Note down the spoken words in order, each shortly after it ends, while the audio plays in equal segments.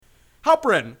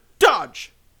Halprin!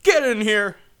 Dodge! Get in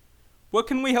here! What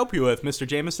can we help you with, Mr.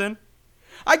 Jameson?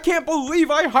 I can't believe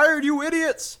I hired you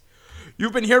idiots!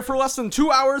 You've been here for less than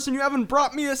 2 hours and you haven't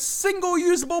brought me a single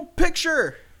usable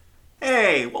picture!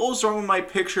 Hey, what was wrong with my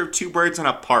picture of two birds on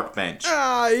a park bench?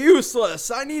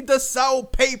 Useless! I need to sell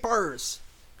papers!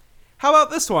 How about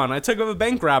this one I took of a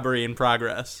bank robbery in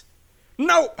progress?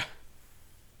 No!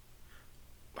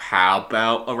 How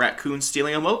about a raccoon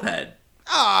stealing a moped?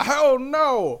 Hell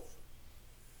no!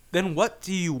 Then what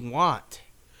do you want?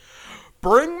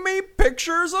 Bring me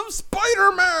pictures of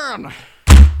Spider-Man!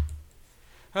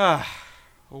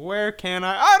 Where can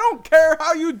I don't care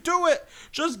how you do it!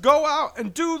 Just go out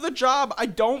and do the job I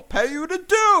don't pay you to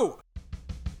do!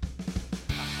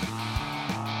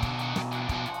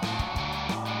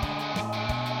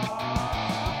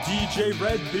 DJ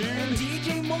Redbeard and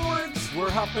DJ Morgs, we're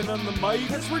hopping on the mic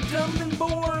cause we're dumb and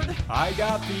bored. I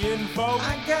got the info,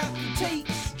 I got the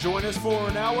takes, join us for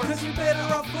an hour, cause you're better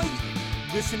off late.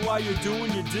 Listen while you're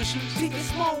doing your dishes. Take a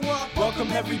small walk.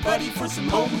 Welcome everybody for some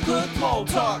home-cooked mall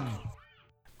talk.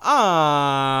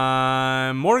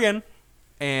 I'm Morgan,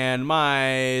 and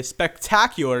my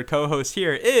spectacular co-host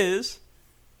here is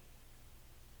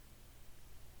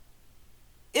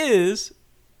his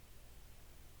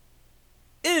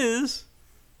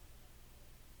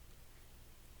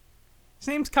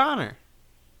name's Connor.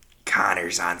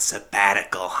 Connor's on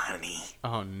sabbatical, honey.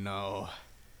 Oh no.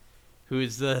 Who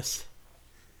is this?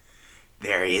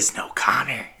 There is no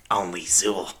Connor, only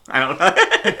Zool. I don't know.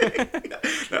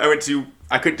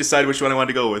 I couldn't decide which one I wanted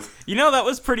to go with. You know, that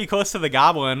was pretty close to the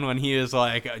Goblin when he was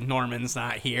like, Norman's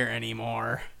not here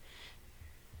anymore.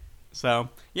 So,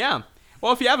 yeah.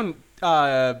 Well, if you haven't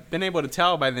been able to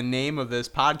tell by the name of this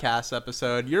podcast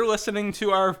episode, you're listening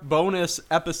to our bonus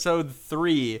episode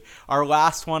 3, our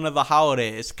last one of the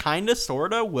holidays. Kinda,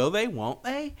 sorta, will they, won't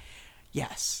they?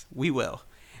 Yes, we will.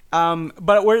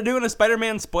 But we're doing a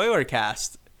Spider-Man spoiler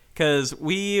cast because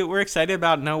we were excited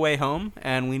about No Way Home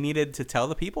and we needed to tell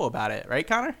the people about it. Right,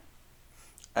 Connor?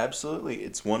 Absolutely.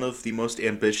 It's one of the most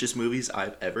ambitious movies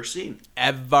I've ever seen.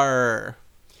 Ever.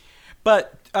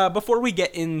 But before we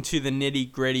get into the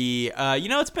nitty-gritty,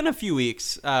 it's been a few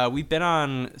weeks. We've been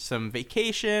on some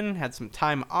vacation, had some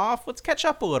time off. Let's catch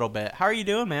up a little bit. How are you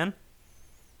doing, man?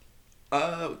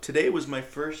 Today was my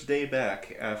first day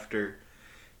back after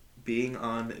being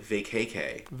on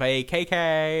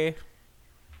vacay.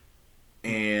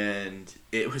 And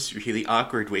it was really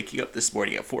awkward waking up this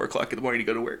morning at 4 o'clock in the morning to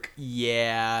go to work.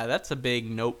 Yeah, that's a big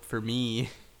nope for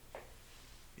me.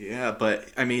 Yeah, but,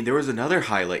 I mean, there was another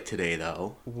highlight today,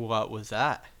 though. What was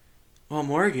that? Well,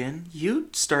 Morgan, you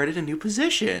started a new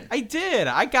position. I did.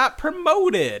 I got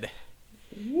promoted.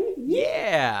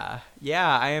 Yeah.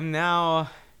 Yeah, I am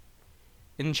now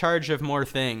in charge of more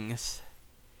things.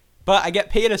 But I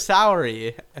get paid a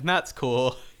salary, and that's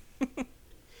cool.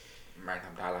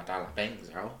 Dollar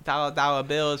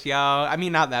bills, y'all. I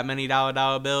mean, not that many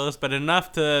dollar bills, but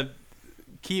enough to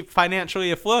keep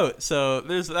financially afloat. So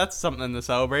that's something to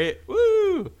celebrate.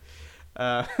 Woo!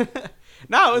 No, it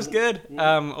was good.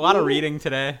 A lot of reading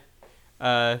today.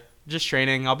 Just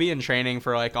training. I'll be in training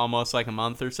for almost a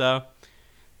month or so.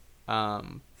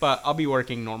 But I'll be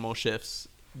working normal shifts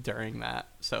during that,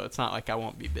 so it's not like I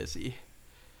won't be busy.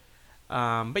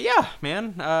 But yeah,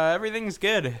 man, everything's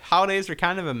good. Holidays are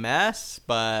kind of a mess,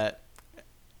 but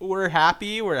we're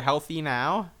happy. We're healthy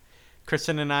now.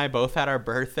 Kristen and I both had our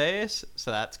birthdays,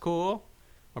 so that's cool.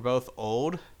 We're both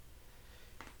old.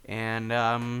 And,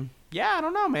 yeah, I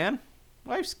don't know, man.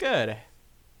 Life's good.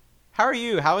 How are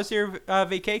you? How was your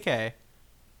vacay?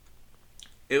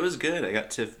 It was good. I got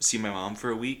to see my mom for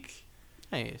a week.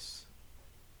 Nice.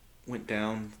 Went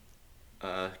down,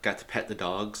 got to pet the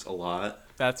dogs a lot.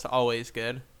 That's always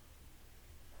good.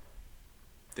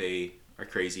 They are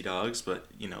crazy dogs, but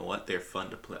you know what? They're fun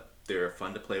to play. They're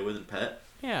fun to play with and pet.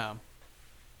 Yeah.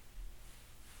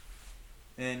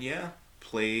 And yeah,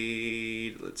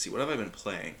 played. Let's see, what have I been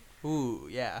playing? Ooh,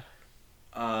 yeah.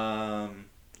 A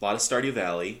lot of Stardew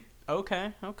Valley.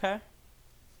 Okay.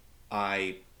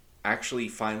 I actually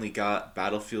finally got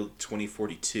Battlefield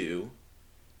 2042.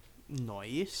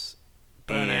 Nice.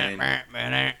 And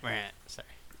sorry.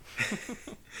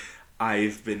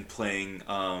 I've been playing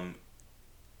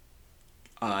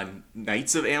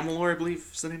Knights of Amalur, I believe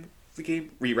is the name of the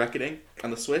game. Re-Reckoning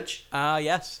on the Switch.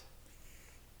 Yes.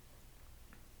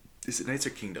 Is it Knights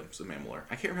or Kingdoms of Amalur?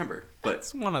 I can't remember. But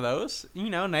it's one of those.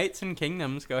 Knights and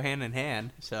kingdoms go hand in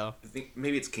hand, so. I think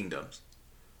maybe it's Kingdoms.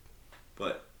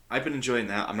 But I've been enjoying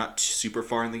that. I'm not super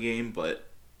far in the game, but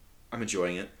I'm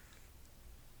enjoying it.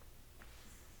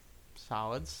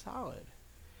 Solid.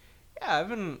 Yeah, I've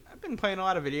been playing a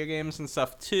lot of video games and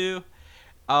stuff too.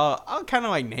 I'll kind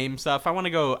of like name stuff. I want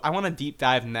to deep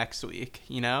dive next week,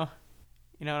 you know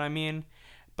what I mean?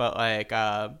 But like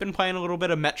been playing a little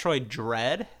bit of Metroid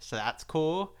Dread, so that's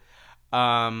cool.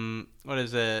 What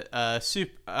is it?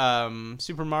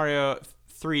 Super Mario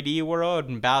 3D World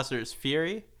and Bowser's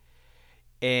Fury.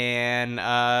 And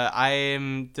I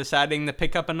am deciding to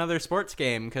pick up another sports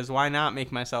game because why not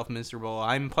make myself miserable?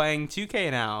 I'm playing 2K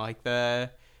now, like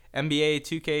the NBA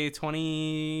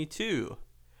 2K22.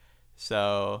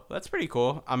 So that's pretty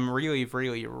cool. I'm really,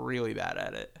 really, really bad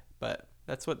at it, but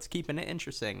that's what's keeping it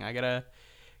interesting. I gotta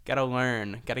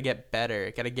learn, gotta get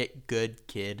better, gotta get good,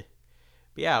 kid.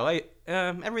 But yeah, like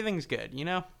everything's good, you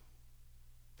know.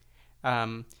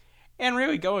 And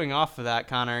really going off of that,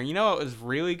 Connor, you know what was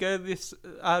really good these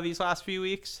last few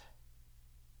weeks?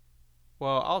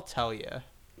 Well, I'll tell you.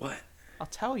 What? I'll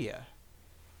tell you.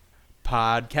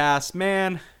 Podcast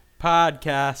man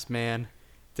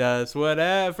does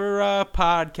whatever a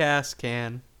podcast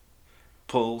can.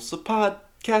 Pulls a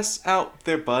podcast out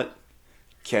their butt.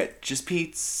 Catches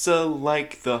pizza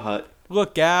like the Hut.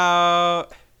 Look out.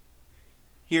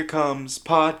 Here comes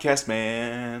Podcast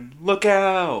Man. Look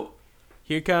out.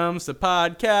 Here comes the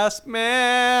podcast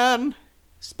man.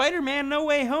 Spider-Man No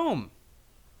Way Home.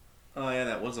 Oh yeah,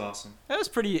 that was awesome. It was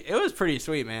pretty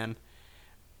sweet, man.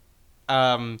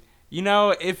 You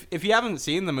know, if you haven't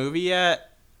seen the movie yet,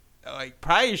 like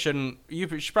you should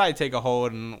probably take a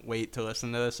hold and wait to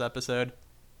listen to this episode.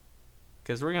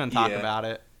 Cuz we're going to talk about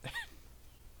it.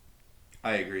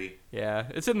 I agree. Yeah,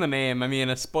 it's in the name. I mean,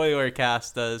 a spoiler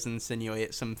cast does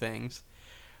insinuate some things.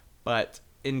 But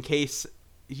in case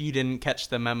you didn't catch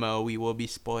the memo, we will be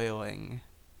spoiling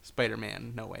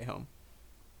Spider-Man No Way Home.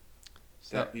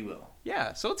 So, that we will.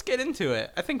 Yeah, so let's get into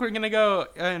it. I think we're going to go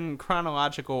in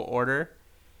chronological order.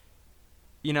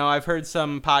 You know, I've heard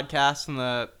some podcasts in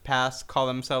the past call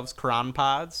themselves Quran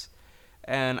Pods,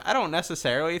 and I don't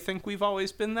necessarily think we've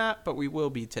always been that, but we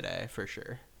will be today for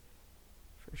sure.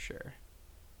 For sure.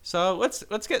 So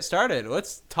let's get started.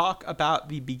 Let's talk about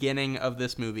the beginning of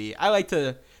this movie. I like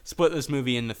to split this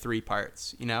movie into 3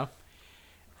 parts, you know?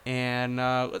 And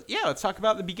let's talk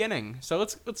about the beginning. So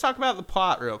let's talk about the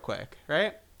plot real quick,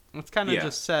 right? Let's kind of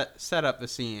just set up the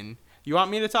scene. You want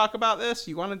me to talk about this?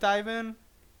 You want to dive in?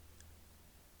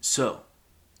 So,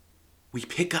 we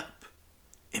pick up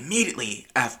immediately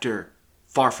after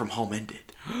Far From Home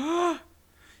ended.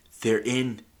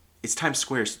 It's Times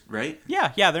Square, right?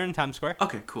 Yeah, they're in Times Square.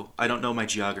 Okay, cool. I don't know my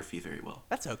geography very well.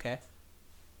 That's okay.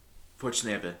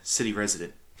 Fortunately, I have a city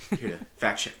resident here to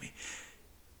fact check me.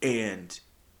 And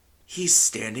he's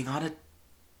standing on a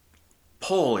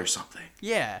pole or something.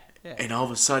 Yeah. And all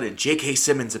of a sudden, J.K.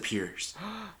 Simmons appears.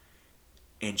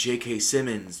 And J.K.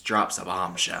 Simmons drops a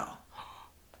bombshell.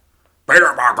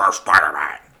 Peter Parker,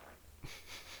 Spider-Man!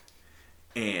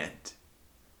 And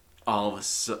all of a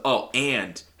sudden... Oh,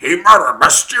 and he murdered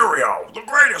Mysterio, the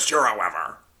greatest hero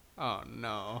ever! Oh,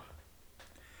 no.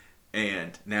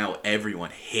 And now everyone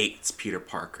hates Peter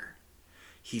Parker.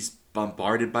 He's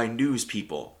bombarded by news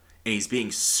people, and he's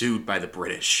being sued by the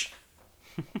British.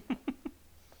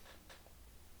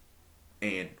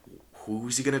 And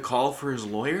who's he going to call for his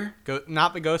lawyer?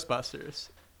 Not the Ghostbusters.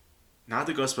 Not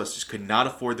the Ghostbusters. Could not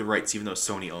afford the rights, even though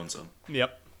Sony owns them.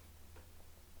 Yep.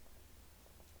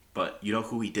 But you know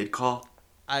who he did call?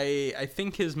 I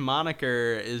think his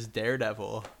moniker is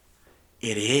Daredevil.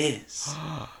 It is.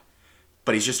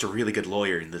 But he's just a really good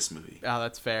lawyer in this movie. Oh,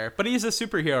 that's fair. But he's a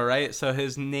superhero, right? So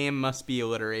his name must be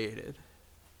alliterated.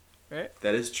 Right?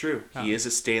 That is true. Oh. He is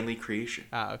a Stanley creation.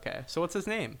 Ah, okay. So what's his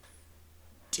name?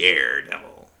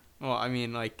 Daredevil. Well, I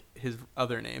mean, like, his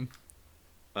other name.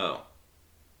 Oh.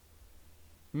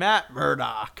 Matt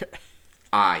Murdock.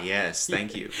 Ah, yes.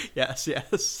 Thank you.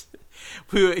 Yes.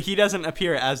 He doesn't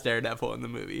appear as Daredevil in the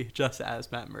movie, just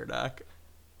as Matt Murdock.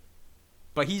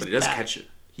 But he does catch it.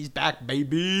 He's back,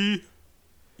 baby.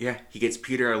 Yeah, he gets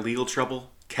Peter out of legal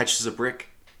trouble, catches a brick,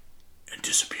 and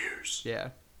disappears.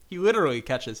 Yeah. He literally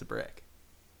catches a brick.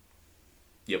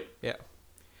 Yep. Yeah.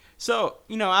 So,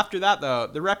 you know, after that, though,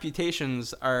 the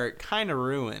reputations are kind of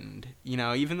ruined. You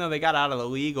know, even though they got out of the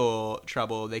legal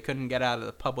trouble, they couldn't get out of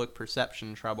the public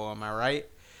perception trouble, am I right?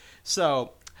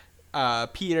 So,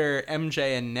 Peter,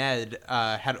 MJ, and Ned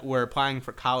were applying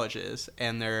for colleges,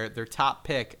 and their top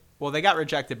pick, well, they got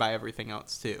rejected by everything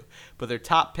else, too. But their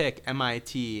top pick,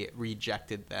 MIT,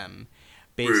 rejected them.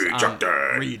 Based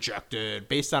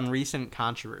on recent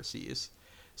controversies.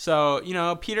 So, you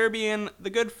know, Peter, being the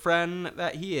good friend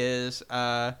that he is,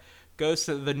 goes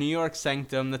to the New York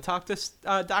Sanctum to talk to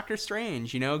Doctor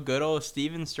Strange, you know, good old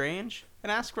Stephen Strange,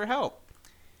 and ask for help.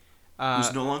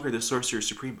 Who's no longer the Sorcerer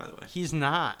Supreme, by the way. He's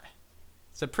not.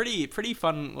 It's a pretty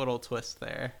fun little twist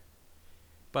there.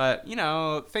 But, you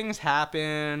know, things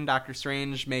happen. Doctor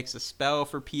Strange makes a spell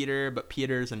for Peter, but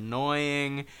Peter's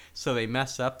annoying, so they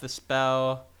mess up the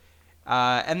spell.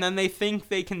 And then they think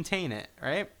they contain it,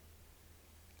 right?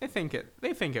 They think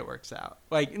it works out.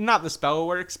 Like, not the spell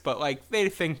works, but, like, they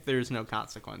think there's no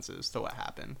consequences to what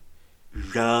happened.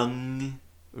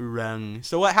 Wrong.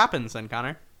 So what happens then,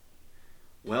 Connor?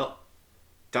 Well,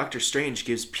 Doctor Strange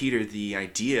gives Peter the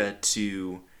idea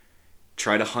to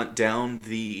try to hunt down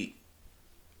the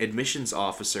admissions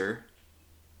officer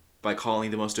by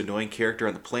calling the most annoying character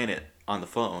on the planet on the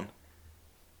phone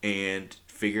and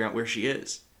figuring out where she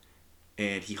is.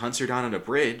 And he hunts her down on a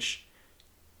bridge,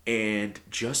 and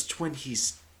just when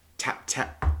he's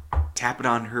tapping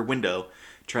on her window,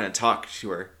 trying to talk to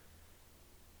her,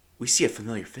 we see a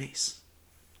familiar face.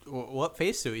 What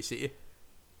face do we see?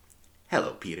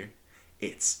 Hello, Peter.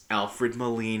 It's Alfred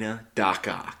Molina, Doc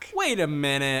Ock. Wait a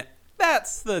minute.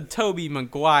 That's the Tobey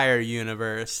Maguire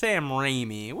universe, Sam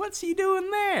Raimi. What's he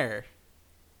doing there?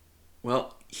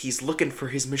 Well, he's looking for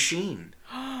his machine.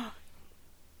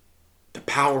 The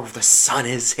power of the sun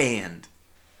in his hand.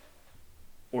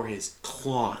 Or his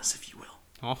claws, if you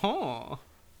will. Oh.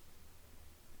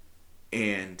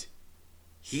 And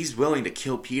he's willing to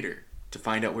kill Peter to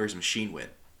find out where his machine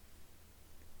went.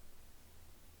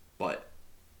 But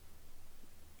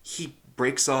he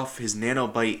breaks off his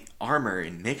nanobite armor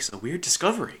and makes a weird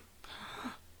discovery.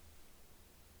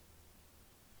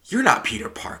 You're not Peter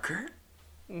Parker.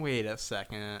 Wait a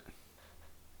second.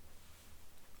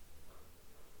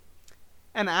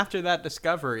 And after that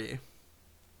discovery,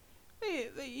 they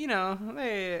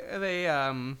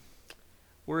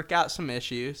work out some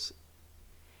issues,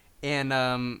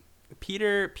 and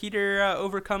Peter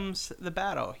overcomes the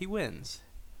battle. He wins.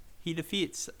 He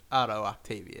defeats Otto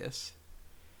Octavius.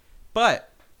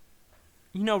 But,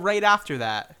 you know, right after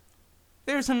that,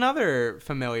 there's another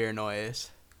familiar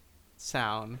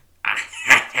sound.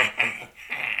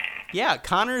 Yeah,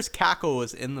 Connor's cackle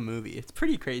was in the movie. It's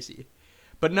pretty crazy.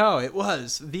 But no, it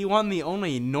was the one, the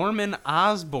only Norman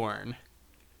Osborn.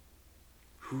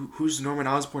 Who's Norman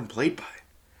Osborn played by?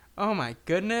 Oh my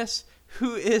goodness.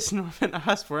 Who is Norman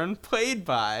Osborn played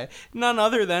by? None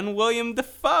other than William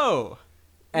Dafoe.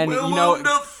 And Willem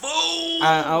Dafoe!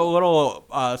 A little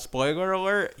spoiler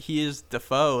alert, he is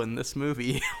Dafoe in this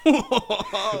movie.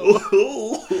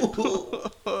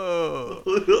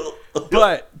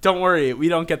 But don't worry, we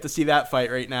don't get to see that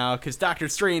fight right now, because Doctor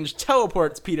Strange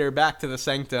teleports Peter back to the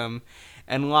Sanctum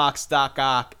and locks Doc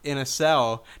Ock in a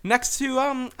cell next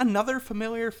to another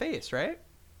familiar face, right?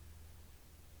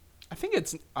 I think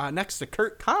it's next to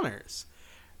Kurt Connors.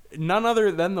 None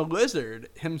other than the Lizard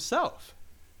himself.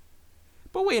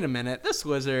 But wait a minute, this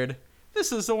Lizard,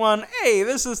 this is the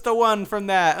one from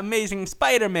that Amazing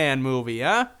Spider-Man movie,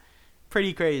 huh?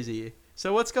 Pretty crazy.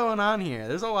 So what's going on here?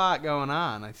 There's a lot going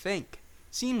on, I think.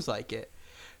 Seems like it.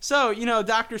 So, you know,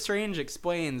 Doctor Strange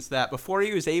explains that before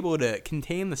he was able to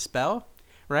contain the spell,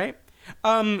 right?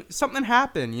 Something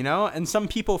happened, you know, and some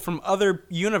people from other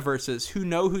universes who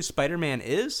know who Spider-Man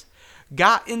is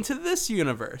got into this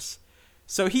universe.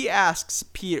 So he asks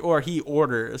Pete, or he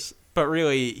orders, but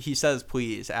really he says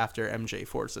please after MJ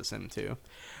forces him to.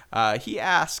 He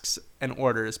asks and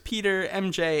orders Peter,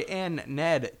 MJ, and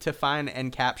Ned to find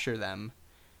and capture them.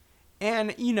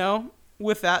 And, you know,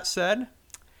 with that said,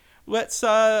 let's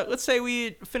say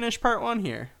we finish part 1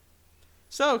 here.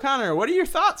 So, Connor, what are your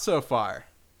thoughts so far?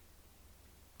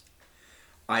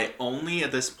 I only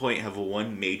at this point have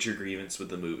one major grievance with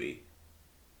the movie.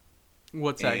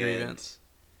 What's that grievance?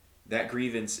 That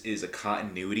grievance is a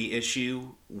continuity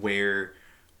issue where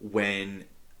when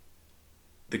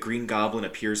the Green Goblin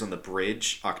appears on the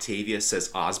bridge, Octavia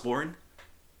says Osborn.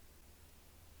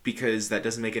 Because that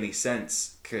doesn't make any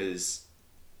sense, because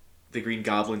the Green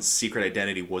Goblin's secret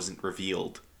identity wasn't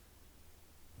revealed.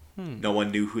 No one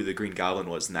knew who the Green Goblin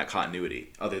was in that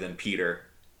continuity, other than Peter.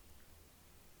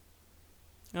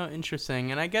 Oh,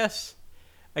 interesting. And I guess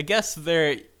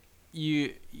there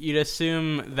you'd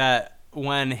assume that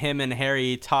when him and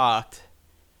Harry talked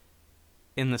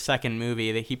in the second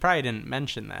movie that he probably didn't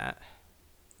mention that.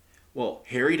 Well,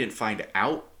 Harry didn't find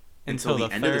out until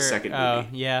the end of the second movie. Oh,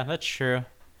 yeah, that's true.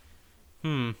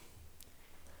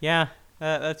 Yeah,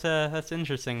 that's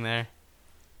interesting there.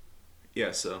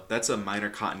 Yeah, so that's a minor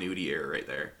continuity error right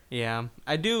there. Yeah,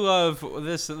 I do love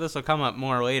this. This will come up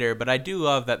more later, but I do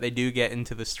love that they do get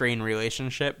into the strained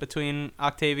relationship between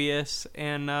Octavius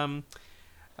and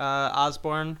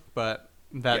Osborn, but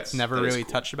that's never really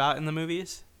cool. touched about in the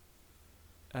movies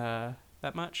that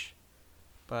much.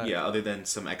 But yeah, other than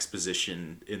some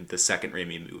exposition in the second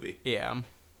Raimi movie. yeah.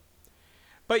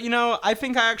 But, I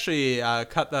think I actually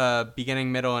cut the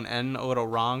beginning, middle, and end a little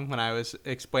wrong when I was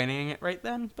explaining it right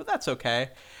then, but that's okay.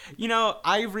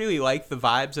 I really like the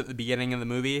vibes at the beginning of the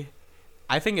movie.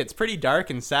 I think it's pretty dark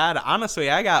and sad. Honestly,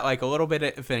 I got like a little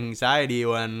bit of anxiety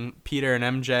when Peter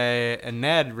and MJ and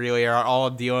Ned really are all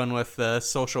dealing with the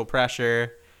social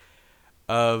pressure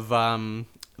of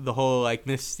the whole like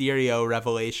Mysterio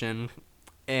revelation.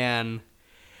 And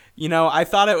I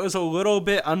thought it was a little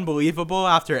bit unbelievable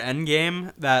after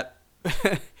Endgame that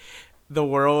the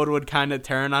world would kind of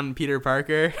turn on Peter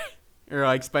Parker or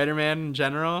like Spider-Man in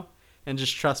general and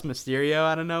just trust Mysterio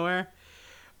out of nowhere.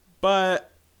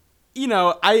 But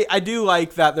I do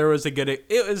like that it was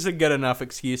a good enough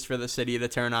excuse for the city to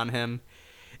turn on him.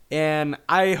 And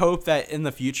I hope that in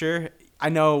the future, I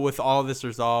know with all this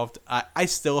resolved, I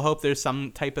still hope there's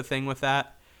some type of thing with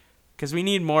that. Because we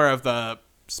need more of the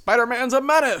Spider-Man's a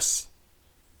menace.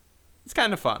 It's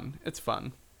kind of fun. It's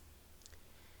fun.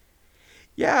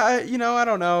 Yeah, I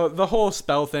don't know. The whole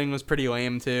spell thing was pretty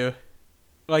lame too.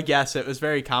 Like, yes, it was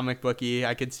very comic booky.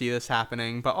 I could see this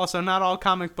happening. But also, not all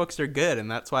comic books are good,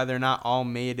 and that's why they're not all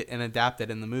made and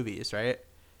adapted in the movies, right?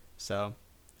 So,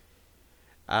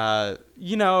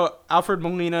 Alfred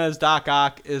Molina as Doc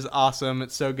Ock is awesome.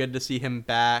 It's so good to see him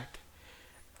back.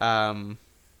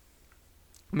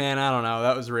 Man, I don't know.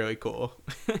 That was really cool.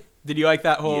 Did you like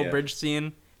that whole bridge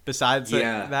scene besides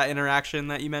that interaction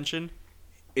that you mentioned?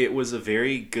 It was a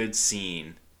very good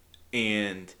scene,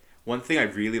 and one thing I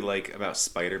really like about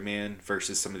Spider-Man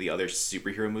versus some of the other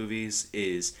superhero movies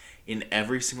is in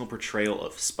every single portrayal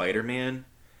of Spider-Man,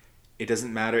 it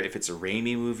doesn't matter if it's a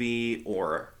Raimi movie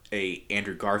or a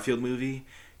Andrew Garfield movie,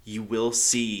 you will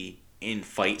see in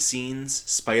fight scenes,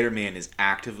 Spider-Man is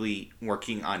actively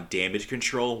working on damage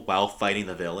control while fighting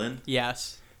the villain.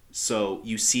 Yes. So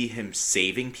you see him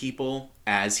saving people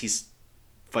as he's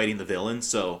fighting the villain.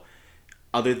 So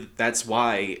that's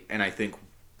why, and I think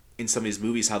in some of these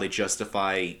movies, how they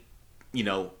justify,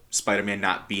 Spider-Man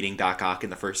not beating Doc Ock in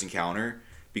the first encounter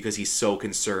because he's so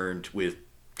concerned with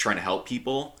trying to help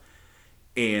people.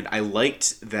 And I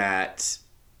liked that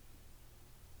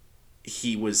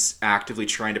he was actively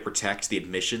trying to protect the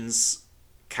admissions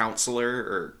counselor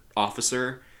or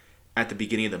officer at the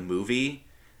beginning of the movie.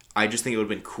 I just think it would have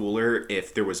been cooler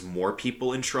if there was more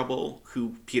people in trouble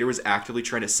who Peter was actively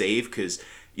trying to save because,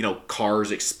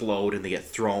 cars explode and they get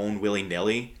thrown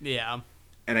willy-nilly. Yeah.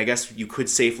 And I guess you could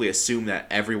safely assume that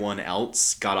everyone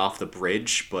else got off the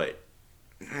bridge, but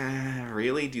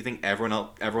really? Do you think everyone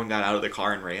got out of their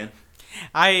car and ran?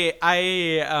 I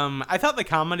thought the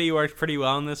comedy worked pretty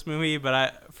well in this movie,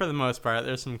 but for the most part,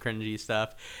 there's some cringy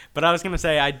stuff. But I was going to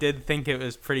say I did think it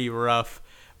was pretty rough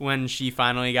when she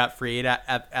finally got freed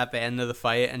at the end of the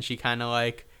fight and she kind of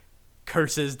like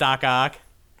curses Doc Ock.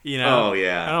 Oh,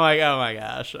 yeah. And I'm like, oh my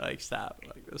gosh, like, stop.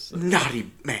 Like, this naughty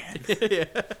man. Yeah.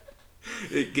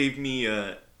 It gave me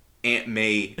Aunt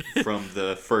May from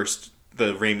the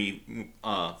Raimi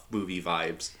movie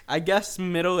vibes. I guess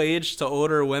middle-aged to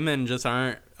older women just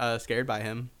aren't scared by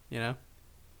him,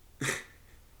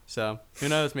 So, who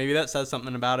knows? Maybe that says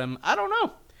something about him. I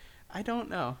don't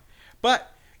know.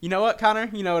 But, you know what, Connor?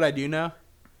 You know what I do know?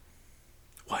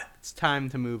 What? It's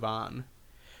time to move on.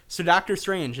 So Doctor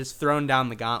Strange has thrown down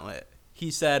the gauntlet. He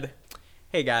said,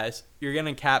 hey guys, you're going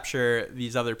to capture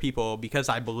these other people because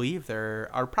I believe there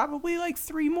are probably like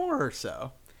 3 more or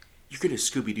so. You're going to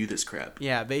Scooby-Doo this crap.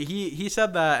 Yeah, he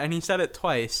said that, and he said it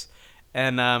twice.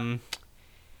 And,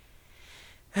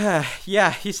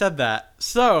 yeah, he said that.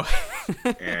 So.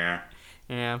 Yeah.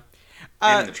 Yeah.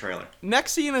 And in the trailer.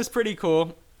 Next scene is pretty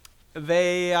cool.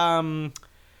 They end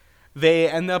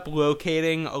up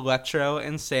locating Electro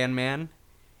and Sandman.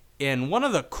 And one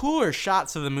of the cooler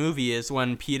shots of the movie is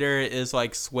when Peter is,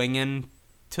 like, swinging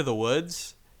to the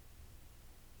woods.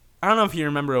 I don't know if you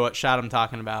remember what shot I'm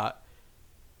talking about.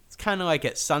 It's kind of like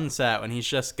at sunset when he's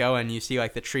just going. You see,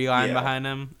 like, the tree line behind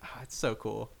him. Oh, it's so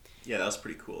cool. Yeah, that was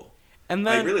pretty cool. And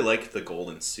then, I really liked the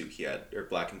golden suit he had, or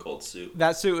black and gold suit.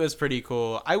 That suit was pretty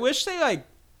cool. I wish they, like,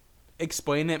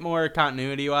 explained it more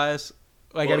continuity-wise.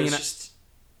 Like, well, it's just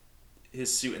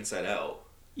his suit inside out.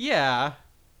 Yeah.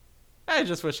 I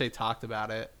just wish they talked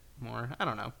about it more. I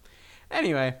don't know.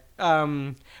 Anyway,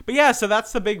 but yeah, so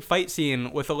that's the big fight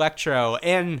scene with Electro.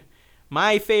 And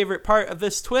my favorite part of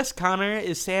this twist, Connor,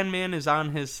 is Sandman is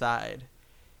on his side.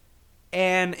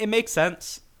 And it makes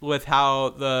sense with how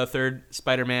the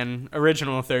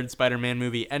original third Spider-Man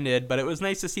movie ended, but it was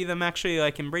nice to see them actually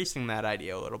like embracing that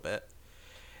idea a little bit.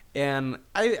 And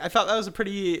I thought that was a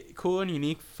pretty cool and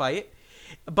unique fight.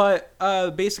 But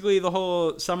basically the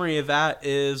whole summary of that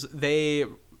is they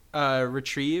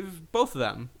retrieve both of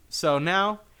them. So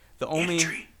now the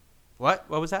only... What?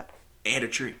 What was that? And a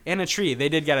tree. And a tree. They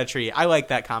did get a tree. I like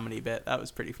that comedy bit. That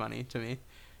was pretty funny to me.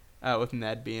 With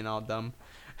Ned being all dumb.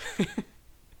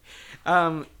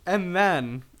 And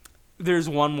then there's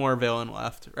one more villain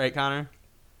left, right, Connor?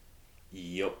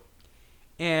 Yup.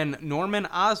 And Norman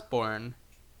Osborn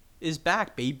is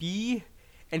back, baby.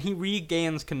 And he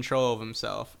regains control of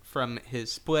himself from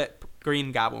his split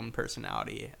Green Goblin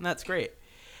personality. And that's great.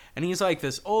 And he's like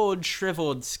this old,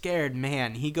 shriveled, scared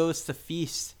man. He goes to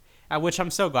feast, which I'm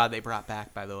so glad they brought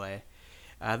back, by the way.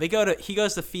 He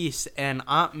goes to feast, and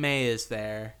Aunt May is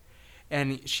there.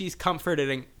 And she's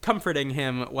comforting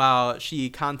him while she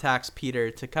contacts Peter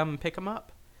to come pick him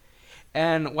up.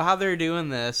 And while they're doing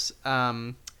this,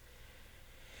 Aunt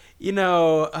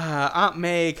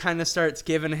May kind of starts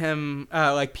giving him,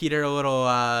 Peter, a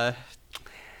little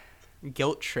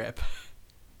guilt trip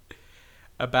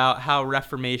about how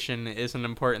reformation is an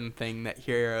important thing that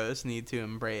heroes need to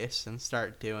embrace and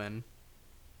start doing.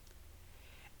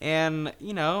 And,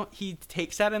 he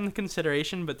takes that into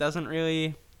consideration, but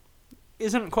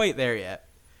isn't quite there yet.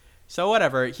 So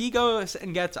whatever, he goes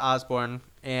and gets Osborn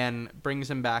and brings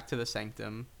him back to the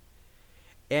Sanctum.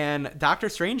 And Doctor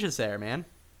Strange is there, man.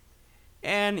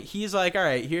 And he's like, all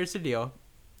right, here's the deal.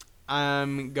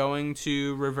 I'm going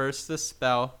to reverse the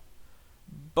spell,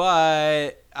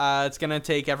 but it's going to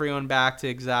take everyone back to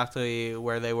exactly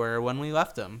where they were when we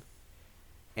left them.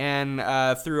 And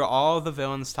through all the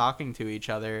villains talking to each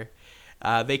other,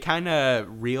 they kind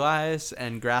of realize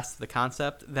and grasp the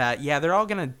concept that, they're all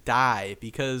going to die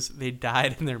because they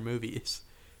died in their movies.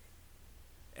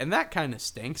 And that kind of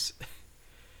stinks.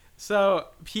 So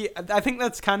I think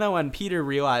that's kind of when Peter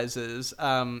realizes,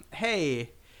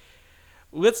 hey,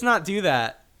 let's not do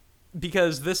that,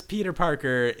 because this Peter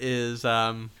Parker is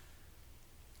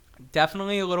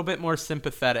definitely a little bit more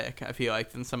sympathetic, I feel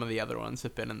like, than some of the other ones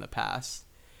have been in the past.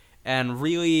 And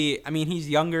really, he's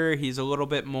younger. He's a little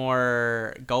bit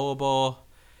more gullible.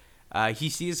 He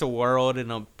sees the world in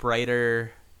a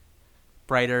brighter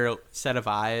set of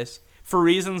eyes, for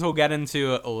reasons we'll get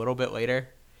into a little bit later.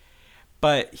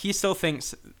 But he still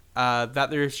thinks that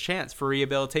there's chance for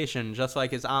rehabilitation, just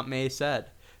like his Aunt May said.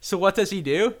 So what does he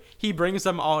do? He brings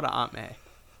them all to Aunt May.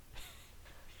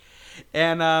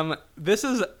 And this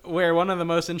is where one of the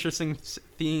most interesting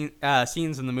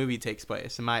scenes in the movie takes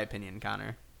place, in my opinion,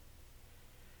 Connor.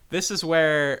 This is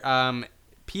where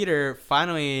Peter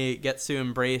finally gets to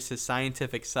embrace his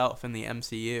scientific self in the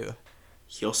MCU.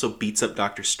 He also beats up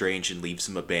Doctor Strange and leaves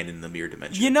him abandoned in the mirror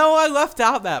dimension. I left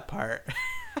out that part.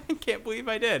 I can't believe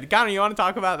I did. Connor, you want to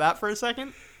talk about that for a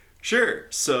second? Sure.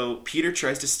 So Peter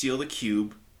tries to steal the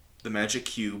cube, the magic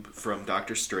cube, from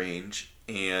Doctor Strange,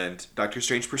 and Doctor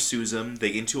Strange pursues him.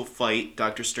 They get into a fight.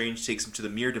 Doctor Strange takes him to the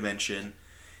mirror dimension,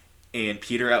 and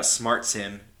Peter outsmarts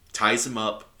him, ties him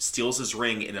up, steals his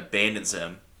ring, and abandons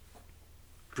him,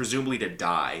 presumably to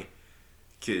die.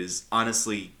 Because,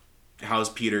 honestly, how is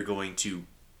Peter going to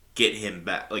get him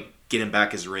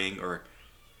back his ring, or,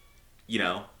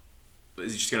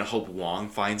 is he just going to hope Wong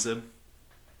finds him?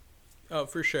 Oh,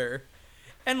 for sure.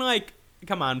 And,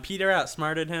 come on, Peter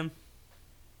outsmarted him?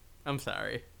 I'm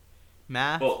sorry.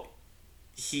 Math? Well,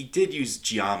 he did use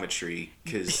geometry,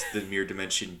 because the mirror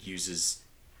dimension uses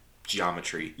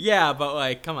geometry. Yeah,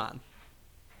 but come on.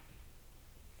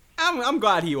 I'm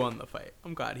glad he won the fight.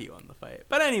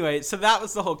 But anyway, so that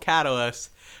was the whole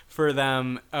catalyst for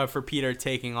them, for Peter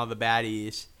taking all the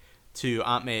baddies to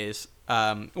Aunt May's,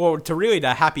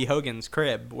 to Happy Hogan's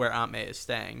crib, where Aunt May is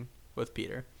staying with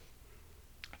Peter,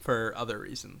 for other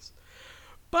reasons.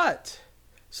 But,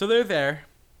 so they're there.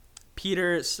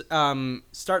 Peter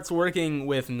starts working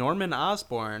with Norman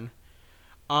Osborn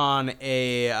on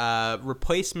a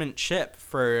replacement chip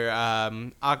for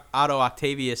Otto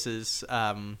Octavius's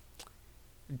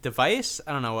device.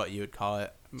 I don't know what you would call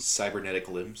it. Cybernetic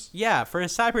limbs? Yeah, for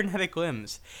his cybernetic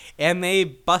limbs. And they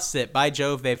bust it. By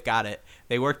Jove, they've got it.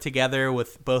 They work together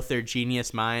with both their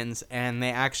genius minds, and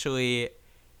they actually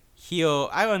heal.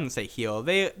 I wouldn't say heal.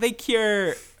 They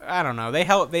cure. I don't know.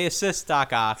 They assist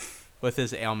Doc Ock with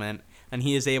his ailment, and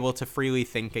he is able to freely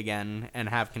think again and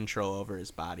have control over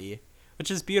his body,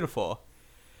 which is beautiful.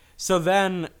 So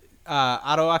then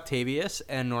Otto Octavius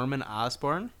and Norman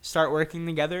Osborn start working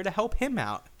together to help him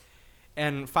out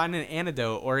and find an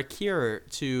antidote or a cure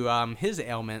to his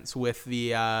ailments with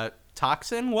the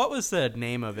toxin. What was the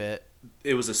name of it?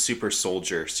 It was a super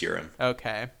soldier serum.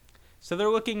 Okay. So they're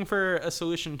looking for a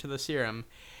solution to the serum.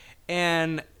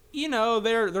 And,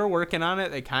 they're working on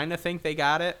it. They kind of think they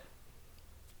got it.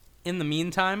 In the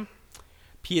meantime,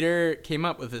 Peter came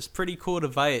up with this pretty cool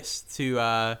device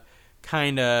to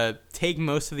kind of take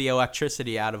most of the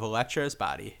electricity out of Elektra's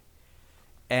body.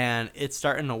 and it's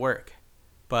starting to work.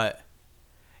 But,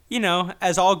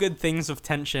 as all good things with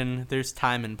tension, there's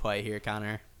time in play here,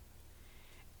 Connor.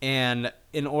 And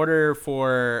in order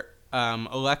for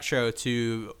Electro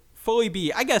to fully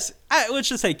be, I guess, let's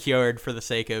just say cured for the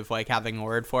sake of having a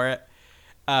word for it.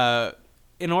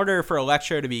 In order for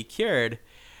Electro to be cured,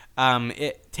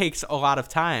 it takes a lot of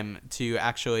time to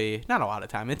actually, not a lot of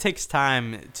time, it takes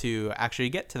time to actually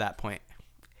get to that point.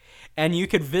 And you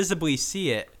could visibly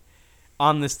see it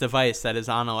on this device that is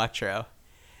on Electro.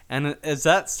 And as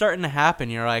that's starting to happen,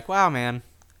 you're like, wow, man,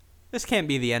 this can't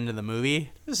be the end of the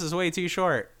movie. This is way too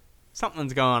short.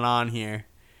 Something's going on here.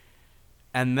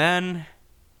 And then,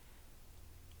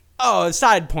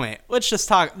 side point. Let's just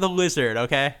talk the lizard,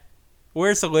 okay?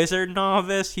 Where's the lizard in all of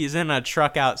this? He's in a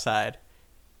truck outside.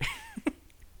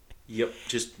 Yep,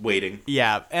 just waiting.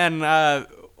 Yeah, and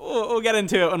we'll get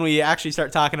into it when we actually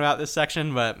start talking about this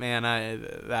section, but man,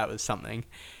 that was something.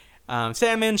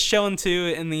 Sandman's chilling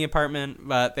too in the apartment,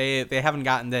 but they haven't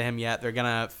gotten to him yet. They're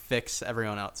gonna fix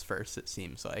everyone else first, it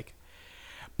seems like.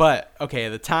 But, okay,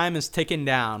 the time is ticking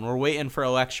down. We're waiting for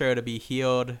Electro to be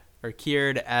healed or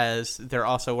cured as they're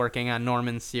also working on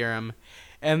Norman's serum.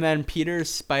 And then Peter's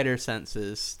spider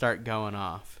senses start going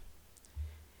off.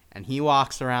 And he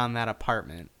walks around that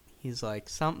apartment. He's like,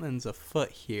 something's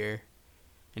afoot here.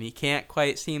 And he can't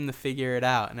quite seem to figure it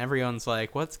out. And everyone's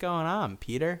like, what's going on,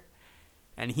 Peter?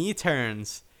 And he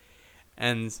turns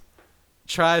and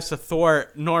tries to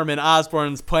thwart Norman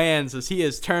Osborn's plans as he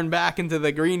is turned back into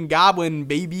the Green Goblin,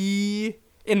 baby.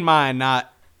 In mind,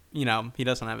 not, he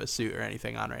doesn't have a suit or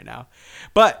anything on right now.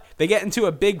 But they get into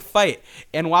a big fight.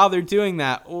 And while they're doing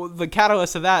that, the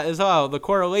catalyst of that is, the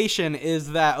correlation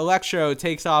is that Electro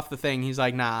takes off the thing. He's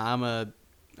like, nah,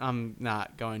 I'm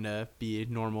not going to be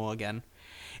normal again.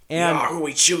 And we are who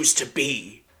we choose to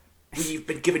be. We've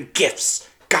been given gifts.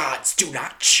 Gods do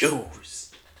not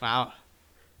choose. Wow.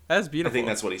 That's beautiful. I think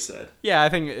that's what he said. Yeah, I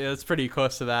think it's pretty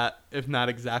close to that, if not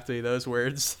exactly those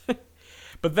words.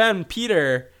 But then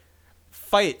Peter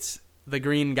fights the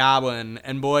Green Goblin,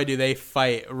 and boy, do they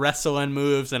fight. Wrestling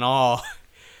moves and all.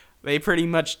 They pretty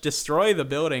much destroy the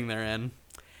building they're in.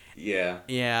 Yeah.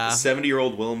 Yeah.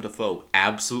 70-year-old Willem Dafoe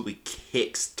absolutely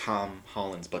kicks Tom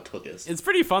Holland's buttuckus. It's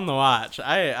pretty fun to watch.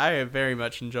 I very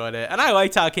much enjoyed it. And I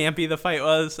liked how campy the fight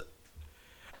was.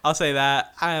 I'll say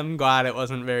that. I am glad it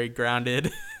wasn't very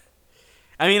grounded.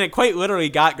 I mean, it quite literally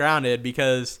got grounded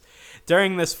because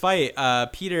during this fight,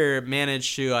 Peter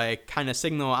managed to kind of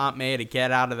signal Aunt May to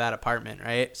get out of that apartment,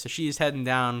 right? So she's heading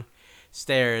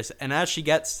downstairs, and as she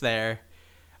gets there,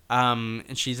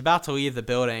 and she's about to leave the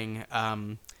building,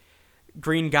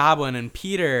 Green Goblin and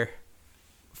Peter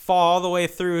fall all the way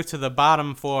through to the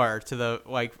bottom floor, to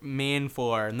the main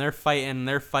floor, and they're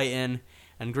fighting,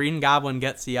 and Green Goblin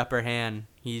gets the upper hand.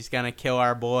 He's gonna kill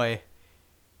our boy,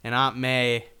 and Aunt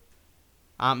May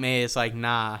is like,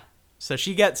 nah. So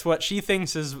she gets what she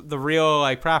thinks is the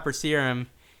real proper serum,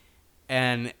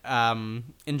 and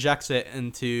injects it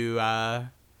into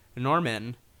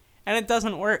Norman, and it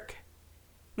doesn't work.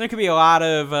 There could be a lot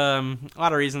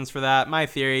of reasons for that. My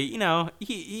theory,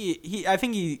 he I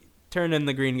think he turned in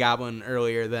the Green Goblin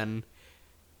earlier than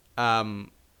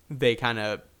they kind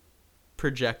of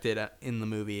projected in the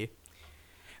movie.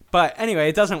 But anyway,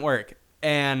 it doesn't work.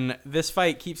 And this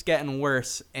fight keeps getting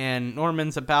worse, and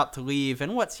Norman's about to leave,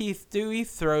 and what's he do? He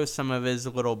throws some of his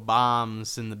little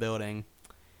bombs in the building,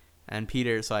 and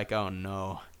Peter's like, oh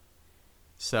no.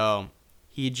 So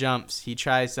he jumps, he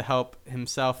tries to help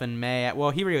himself and May.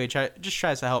 Well, he really just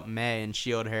tries to help May and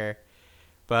shield her,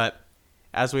 but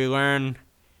as we learn,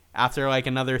 after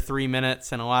another 3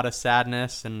 minutes and a lot of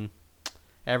sadness and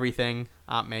everything,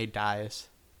 Aunt May dies,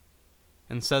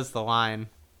 and says the line.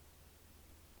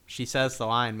 She says the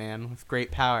line, man, with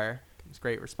great power comes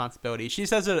great responsibility. She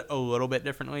says it a little bit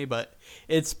differently, but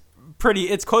it's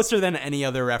closer than any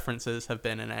other references have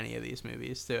been in any of these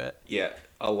movies to it. Yeah,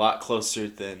 a lot closer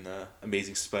than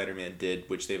Amazing Spider-Man did,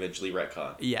 which they eventually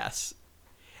retconned. Yes.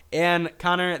 And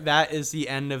Connor, that is the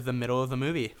end of the middle of the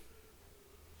movie.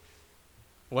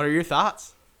 What are your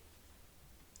thoughts?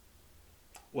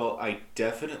 Well, I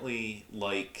definitely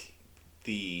like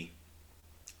the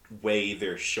way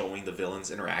they're showing the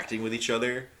villains interacting with each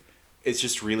other. It's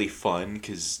just really fun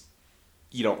because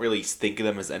you don't really think of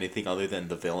them as anything other than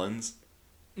the villains.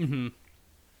 Mm-hmm.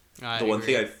 The one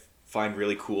thing I find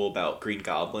really cool about Green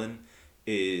Goblin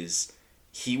is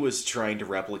he was trying to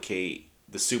replicate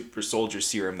the super soldier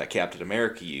serum that Captain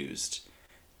America used,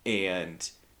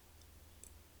 and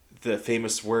the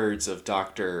famous words of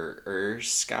Dr.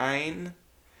 Erskine,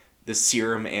 the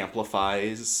serum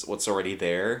amplifies what's already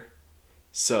there.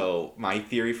 So my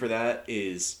theory for that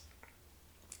is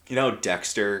You know,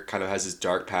 Dexter kind of has his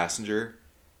dark passenger.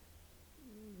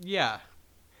 Yeah.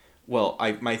 Well,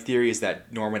 my theory is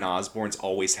that Norman Osborn's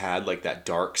always had like that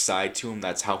dark side to him.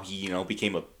 That's how he,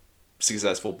 became a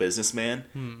successful businessman,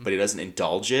 but he doesn't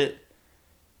indulge it.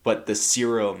 But the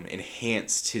serum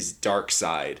enhanced his dark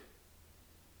side,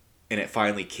 and it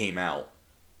finally came out,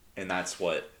 and that's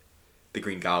what the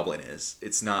Green Goblin is.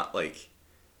 It's not like,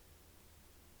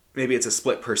 maybe it's a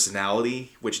split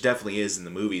personality, which definitely is in the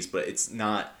movies, but it's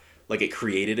not like it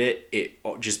created it. It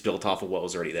just built off of what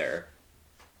was already there.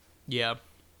 Yeah.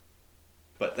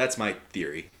 But that's my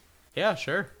theory. Yeah,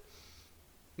 sure.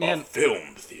 A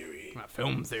film theory. A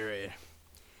film theory.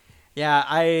 Yeah,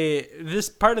 this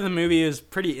part of the movie is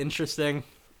pretty interesting.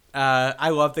 I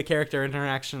love the character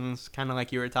interactions, kind of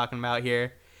like you were talking about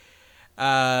here.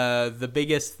 The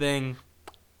biggest thing,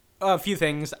 a few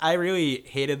things. I really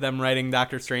hated them writing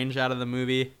Doctor Strange out of the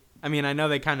movie. I mean, I know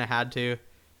they kind of had to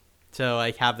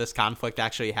like have this conflict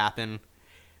actually happen.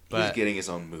 But he's getting his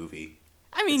own movie.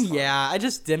 I mean, yeah, I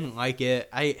just didn't like it.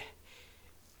 I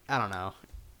don't know.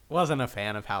 Wasn't a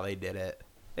fan of how they did it.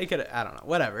 They could, I don't know,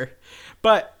 whatever.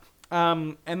 But,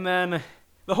 and then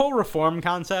the whole reform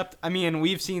concept, I mean,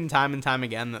 we've seen time and time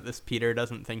again that this Peter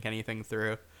doesn't think anything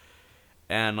through.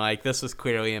 And, like, this was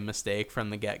clearly a mistake from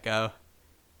the get-go.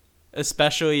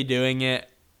 Especially doing it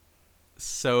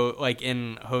so, like,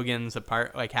 in Hogan's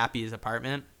Happy's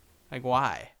apartment. Like,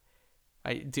 why?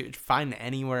 Find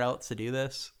anywhere else to do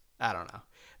this? I don't know.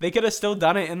 They could have still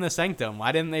done it in the Sanctum.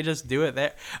 Why didn't they just do it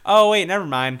there? Oh, wait, never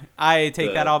mind. I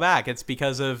take that all back. It's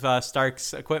because of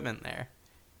Stark's equipment there.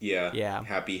 Yeah. Yeah.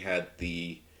 Happy had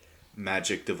the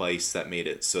magic device that made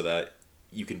it so that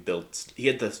you can build... He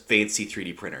had the fancy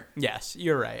 3D printer. Yes,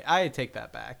 you're right. I take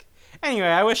that back. Anyway,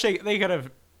 I wish they could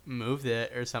have moved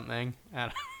it or something.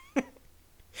 I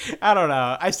don't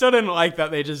know. I still didn't like that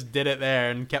they just did it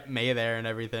there and kept May there and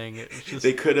everything. It was just...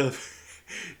 They could have...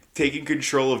 taking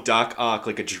control of Doc Ock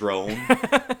like a drone.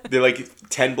 They're like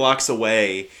 10 blocks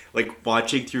away, like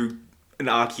watching through an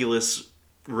Oculus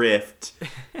Rift.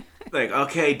 Like,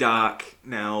 okay, Doc,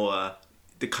 now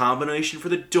the combination for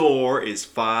the door is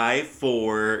 5,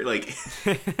 4. Like,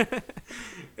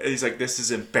 he's like, this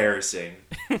is embarrassing.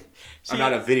 I'm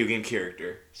not a video game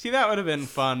character. See, that would have been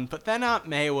fun, but then Aunt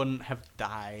May wouldn't have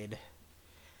died.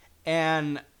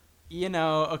 And,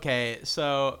 okay,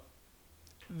 so...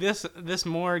 This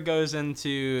more goes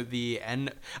into the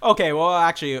end. Okay, well,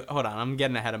 actually, hold on. I'm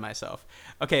getting ahead of myself.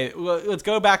 Okay, well, let's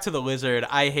go back to the lizard.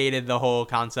 I hated the whole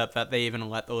concept that they even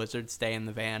let the lizard stay in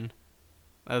the van.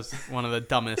 That was one of the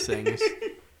dumbest things.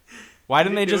 Why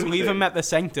didn't they just leave him at the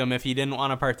Sanctum if he didn't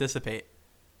want to participate?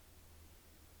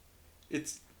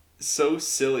 It's so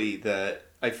silly that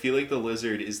I feel like the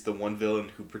lizard is the one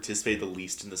villain who participated the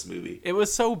least in this movie. It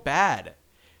was so bad.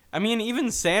 I mean,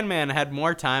 even Sandman had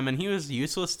more time, and he was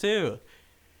useless, too.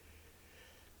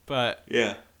 But...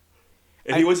 Yeah.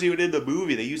 And he wasn't even in the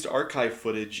movie. They used archive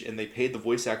footage, and they paid the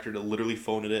voice actor to literally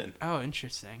phone it in. Oh,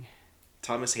 interesting.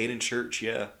 Thomas Hayden Church,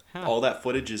 yeah. Huh. All that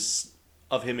footage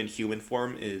of him in human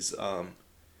form is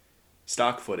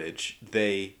stock footage.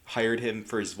 They hired him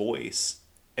for his voice,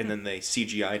 and then they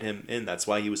CGI'd him in. That's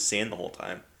why he was sand the whole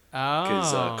time. Oh.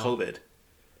 Because COVID.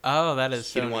 Oh, that is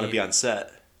so He didn't want to be on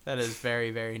set. That is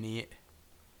very, very neat.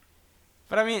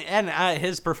 But I mean, and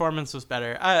his performance was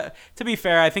better. To be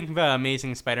fair, I think the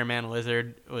Amazing Spider-Man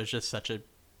Lizard was just such a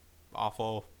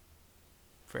awful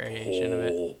variation of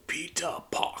it. Oh, Peter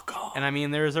Parker. And I mean,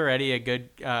 there was already a good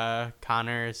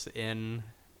Connors in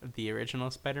the original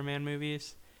Spider-Man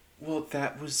movies. Well,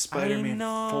 that was Spider-Man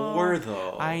 4,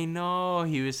 though. I know.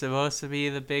 He was supposed to be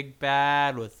the big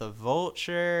bad with the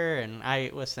Vulture. And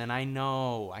I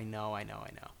know.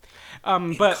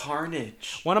 But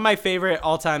Carnage. One of my favorite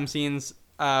all-time scenes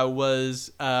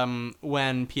was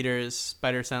when Peter's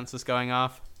spider sense was going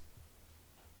off.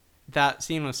 That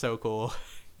scene was so cool.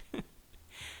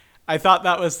 I thought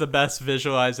that was the best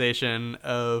visualization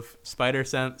of spider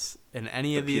sense in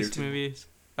any of these movies.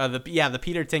 The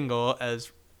Peter Tingle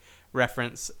as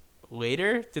reference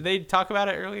later. Did they talk about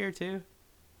it earlier too?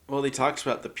 Well, they talked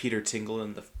about the Peter Tingle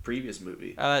in the previous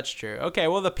movie. Oh, that's true. Okay,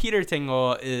 well, the Peter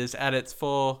Tingle is at its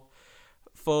full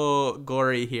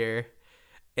glory here,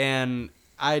 and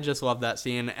I just love that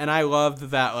scene, and I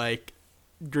loved that like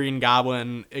Green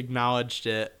Goblin acknowledged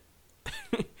it.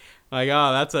 Like,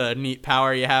 oh, that's a neat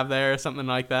power you have there, or something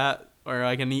like that, or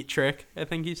like a neat trick, I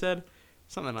think he said,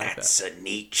 something like that. That's a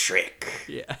neat trick.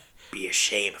 Yeah. Be a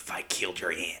shame if I killed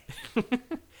your aunt.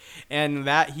 And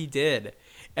that he did,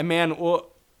 and man,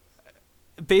 well,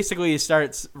 basically it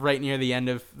starts right near the end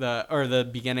of the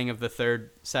beginning of the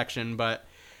third section, but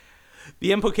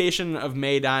The implication of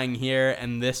May dying here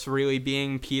and this really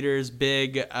being Peter's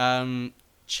big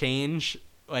change,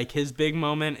 like his big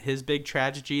moment, his big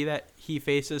tragedy that he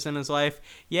faces in his life.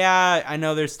 Yeah, I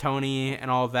know there's Tony and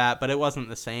all of that, but it wasn't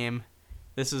the same.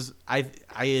 This is,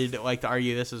 I'd like to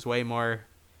argue this is way more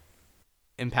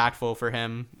impactful for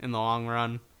him in the long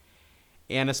run.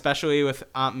 And especially with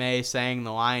Aunt May saying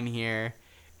the line here,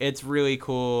 it's really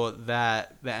cool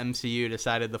that the MCU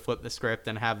decided to flip the script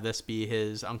and have this be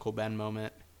his Uncle Ben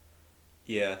moment.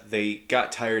 Yeah, they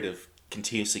got tired of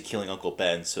continuously killing Uncle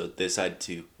Ben, so they decided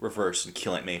to reverse and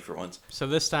kill Aunt May for once. So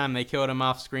this time they killed him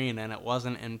off screen, and it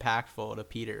wasn't impactful to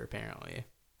Peter, apparently.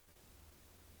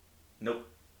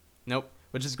 Nope,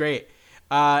 which is great.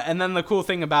 And then the cool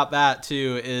thing about that,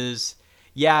 too, is,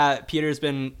 yeah, Peter's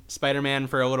been Spider-Man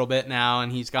for a little bit now,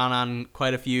 and he's gone on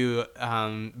quite a few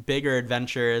bigger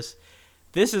adventures.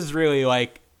 This is really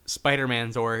like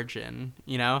Spider-Man's origin,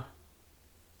 you know?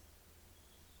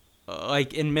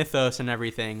 Like in Mythos and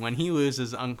everything, when he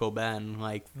loses Uncle Ben,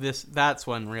 like that's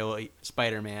when really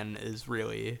Spider-Man is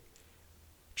really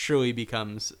truly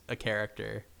becomes a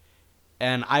character.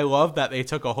 And I love that they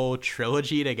took a whole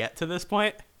trilogy to get to this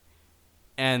point,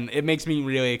 and it makes me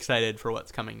really excited for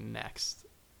what's coming next,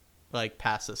 like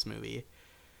past this movie.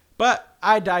 But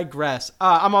I digress.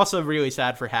 I'm also really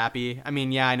sad for Happy. I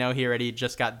mean, yeah, I know he already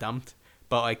just got dumped,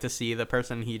 but like to see the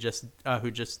person he just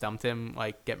who just dumped him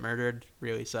like get murdered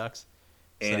really sucks.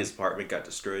 And his apartment got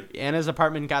destroyed. And his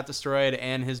apartment got destroyed,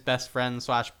 and his best friend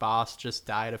 / boss just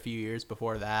died a few years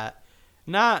before that.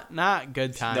 Not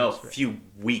good times. No, a few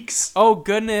weeks. Oh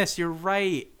goodness, you're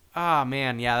right. Ah,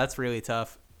 man, yeah, that's really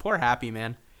tough. Poor Happy,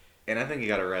 man. And I think he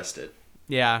got arrested.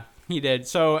 Yeah, he did.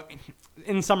 So,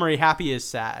 in summary, Happy is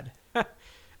sad.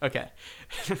 Okay.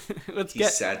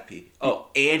 He's sad, Pete. Oh,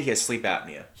 and he has sleep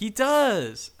apnea. He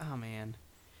does. Oh, man.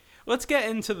 Let's get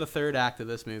into the third act of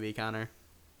this movie, Connor.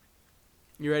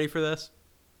 You ready for this?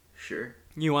 Sure.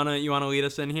 You wanna lead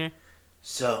us in here?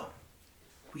 So,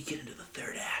 we get into the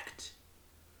third act.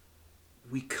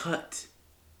 We cut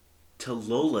to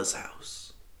Lola's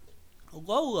house.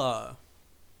 Lola.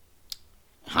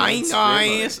 Hi,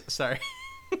 guys. Sorry.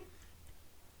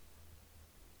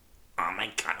 Oh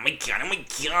my god.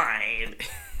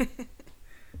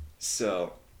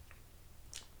 So,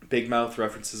 Big Mouth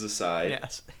references aside.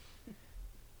 Yes.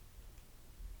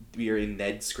 We are in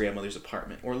Ned's grandmother's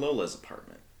apartment, or Lola's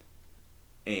apartment.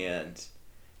 And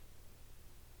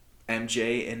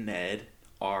MJ and Ned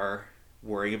are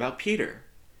worrying about Peter.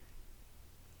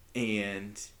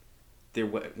 And they're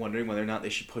wondering whether or not they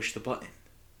should push the button.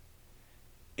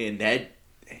 And Ned,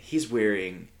 he's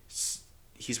wearing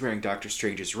Doctor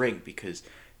Strange's ring because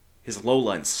his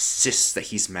Lola insists that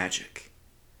he's magic.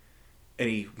 And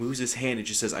he moves his hand and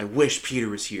just says, "I wish Peter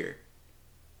was here."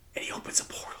 And he opens a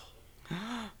portal.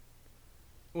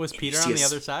 Was Peter on the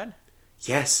other side?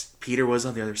 Yes, Peter was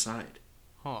on the other side.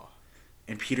 Oh.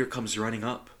 And Peter comes running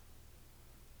up.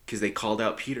 Because they called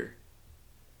out Peter.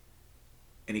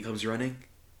 And he comes running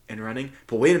and running.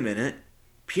 But wait a minute.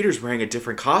 Peter's wearing a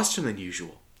different costume than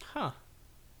usual. Huh.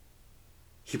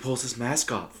 He pulls his mask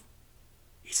off.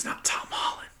 He's not Tom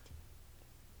Holland.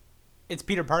 It's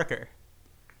Peter Parker.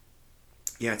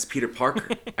 Yeah, it's Peter Parker.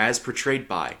 As portrayed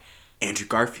by Andrew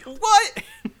Garfield. What?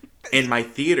 In my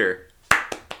theater...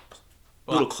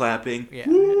 Little clapping. Yeah.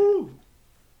 Woo!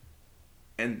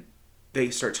 And they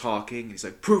start talking. And he's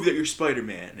like, "Prove that you're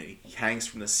Spider-Man." And he hangs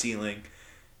from the ceiling.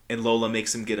 And Lola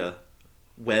makes him get a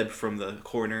web from the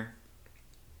corner.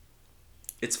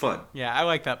 It's fun. Yeah, I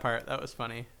like that part. That was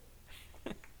funny.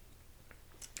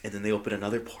 And then they open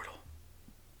another portal.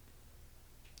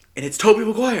 And it's Tobey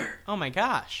Maguire. Oh my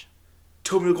gosh.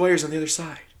 Tobey Maguire's on the other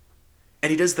side. And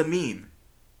he does the meme.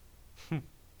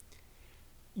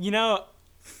 You know...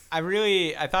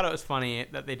 I thought it was funny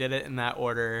that they did it in that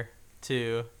order,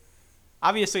 too.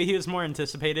 Obviously, he was more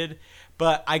anticipated,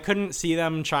 but I couldn't see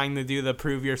them trying to do the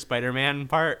prove your Spider-Man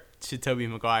part to Tobey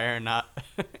Maguire and not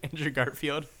Andrew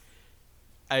Garfield.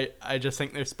 I just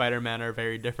think their Spider-Man are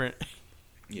very different.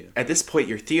 Yeah. At this point,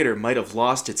 your theater might have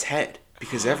lost its head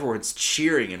because everyone's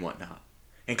cheering and whatnot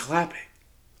and clapping.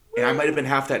 And I might have been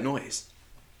half that noise.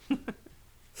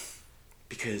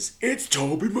 Because it's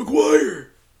Tobey Maguire.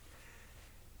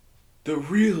 The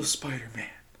real Spider-Man.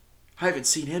 I haven't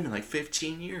seen him in like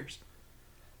 15 years.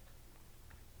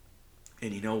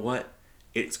 And you know what?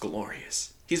 It's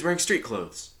glorious. He's wearing street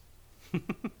clothes. And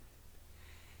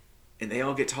they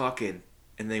all get talking,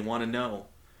 and they want to know,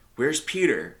 where's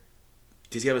Peter?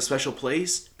 Does he have a special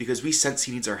place? Because we sense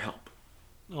he needs our help.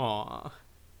 Aww.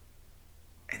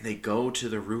 And they go to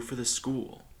the roof of the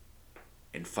school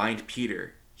and find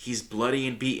Peter. He's bloody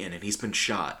and beaten, and he's been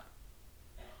shot.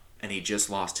 and he just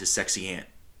lost his sexy aunt.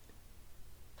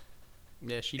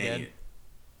 Yeah, she did.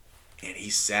 And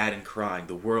he's sad and crying.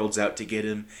 The world's out to get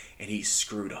him, and he's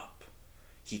screwed up.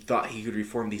 He thought he could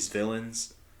reform these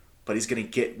villains, but he's going to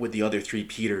get with the other three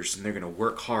Peters, and they're going to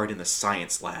work hard in the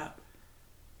science lab.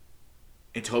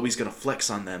 And Toby's going to flex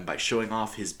on them by showing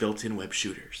off his built-in web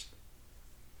shooters.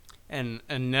 And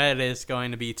Ned is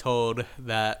going to be told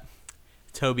that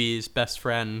Toby's best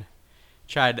friend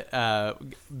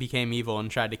became evil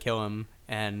and tried to kill him,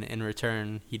 and in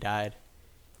return, he died.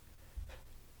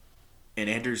 And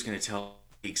Andrew's going to tell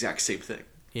the exact same thing.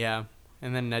 Yeah,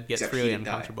 and then Ned gets Except really he didn't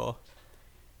uncomfortable.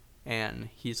 And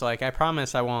he's like, I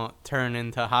promise I won't turn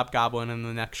into Hobgoblin in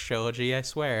the next trilogy, I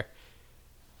swear.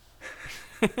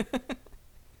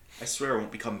 I swear I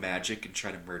won't become magic and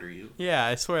try to murder you. Yeah,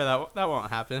 I swear that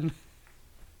won't happen.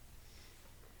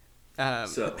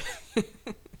 So,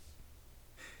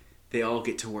 they all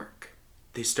get to work.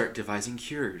 They start devising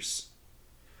cures.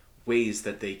 Ways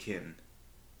that they can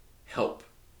help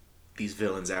these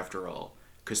villains after all.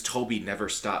 Because Toby never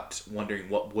stopped wondering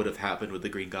what would have happened with the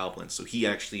Green Goblin. So he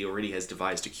actually already has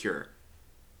devised a cure.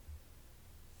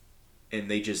 And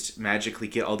they just magically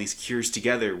get all these cures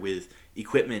together with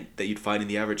equipment that you'd find in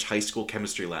the average high school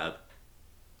chemistry lab.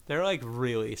 They're like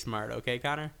really smart, okay,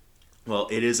 Connor? Well,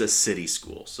 it is a city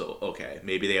school, so okay,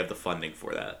 maybe they have the funding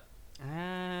for that.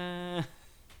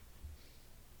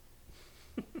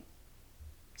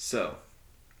 So,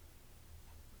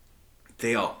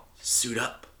 they all suit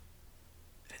up.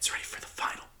 And it's ready for the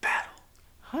final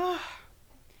battle.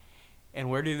 And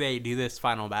where do they do this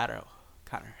final battle,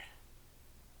 Connor?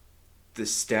 The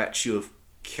statue of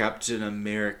Captain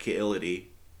America-ility.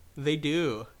 They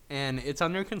do. And it's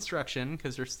under construction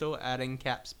because they're still adding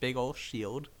Cap's big old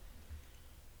shield.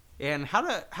 And how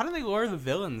do they lure the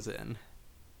villains in?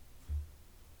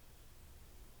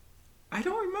 I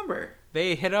don't remember.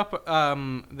 They hit up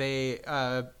Tom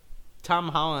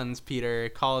Holland's Peter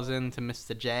calls in to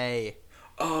Mr. J.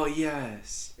 Oh,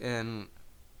 yes. And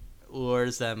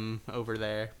lures them over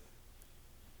there.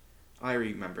 I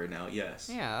remember now, yes.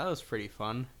 Yeah, that was pretty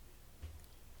fun.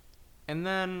 And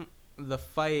then the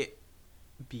fight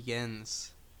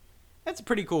begins. It's a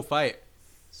pretty cool fight.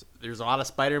 There's a lot of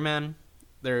Spider-Man.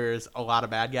 There's a lot of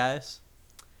bad guys.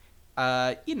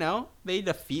 They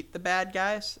defeat the bad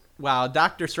guys. Wow,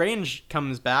 Doctor Strange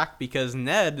comes back because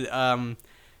Ned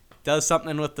does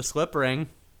something with the slip ring.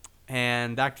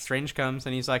 And Doctor Strange comes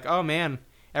and he's like, oh man,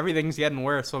 everything's getting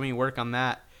worse. Let me work on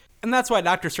that. And that's why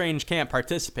Doctor Strange can't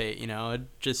participate,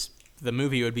 the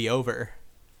movie would be over.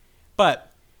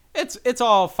 But it's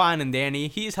all fine and dandy.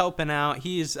 He's helping out.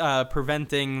 He's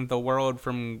preventing the world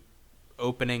from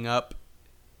opening up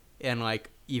and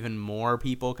even more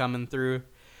people coming through.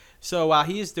 So while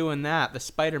he's doing that, the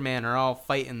Spider-Man are all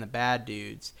fighting the bad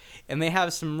dudes. And they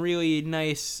have some really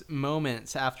nice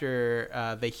moments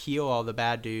after they heal all the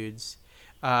bad dudes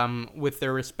with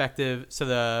their respective... So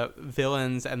the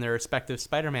villains and their respective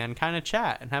Spider-Man kind of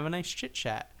chat and have a nice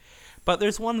chit-chat. But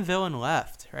there's one villain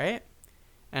left, right?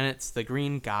 And it's the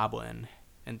Green Goblin.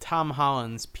 And Tom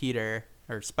Holland's Peter,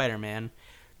 or Spider-Man,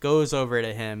 goes over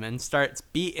to him and starts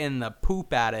beating the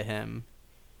poop out of him.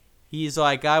 He's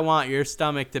like, I want your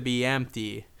stomach to be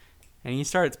empty. And he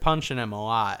starts punching him a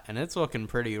lot, and it's looking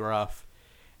pretty rough.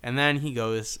 And then he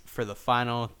goes for the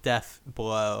final death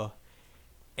blow.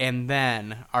 And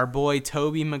then our boy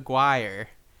Tobey Maguire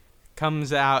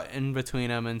comes out in between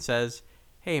them and says,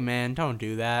 hey man, don't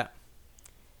do that.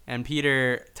 And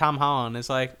Tom Holland is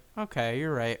like, okay,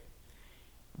 you're right.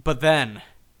 But then...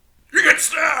 He gets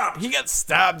stabbed! He gets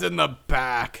stabbed in the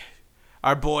back.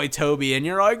 Our boy Toby, and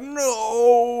you're like,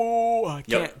 no, I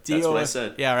can't deal that's what with. I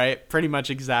said. Yeah, right. Pretty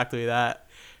much exactly that.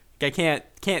 I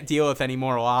can't deal with any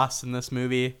more loss in this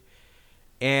movie,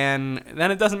 and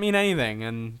then it doesn't mean anything.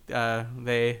 And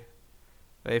they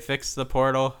fix the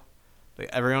portal.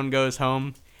 Everyone goes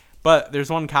home, but there's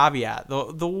one caveat.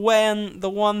 The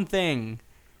one thing,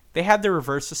 they had to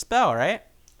reverse the spell, right?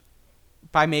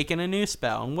 By making a new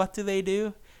spell, and what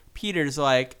do? Peter's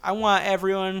like, I want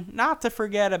everyone not to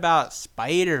forget about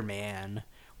Spider-Man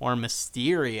or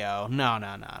Mysterio. No.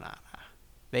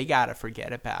 They gotta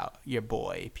forget about your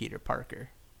boy, Peter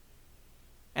Parker.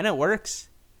 And it works.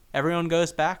 Everyone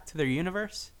goes back to their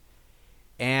universe.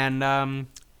 And,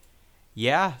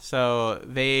 so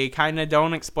they kind of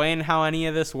don't explain how any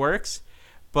of this works.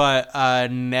 But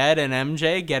Ned and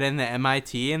MJ get into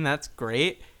MIT, and that's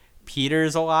great.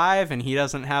 Peter's alive and he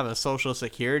doesn't have a social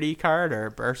security card or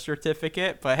a birth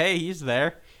certificate, but hey, he's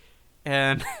there.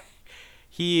 And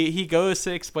he goes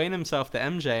to explain himself to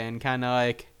MJ and kind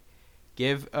of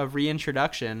give a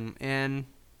reintroduction. And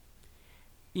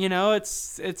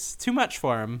it's too much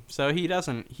for him. So he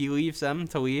doesn't. He leaves them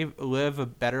to live a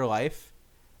better life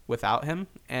without him,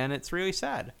 and it's really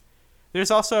sad.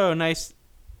 There's also a nice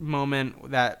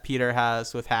moment that Peter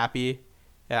has with Happy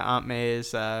at Aunt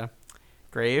May's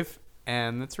grave,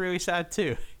 and it's really sad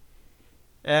too.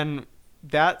 And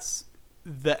that's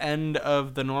the end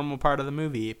of the normal part of the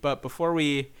movie. But before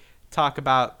we talk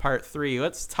about part 3,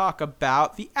 let's talk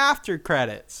about the after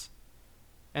credits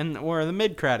or the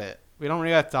mid credit. We don't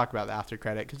really have to talk about the after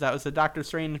credit because that was the Doctor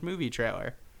Strange movie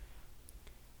trailer.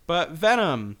 But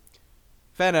Venom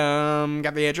got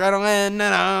the adrenaline.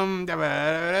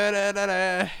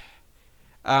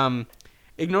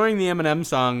 Ignoring the Eminem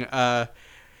song,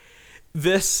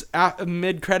 this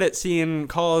mid-credit scene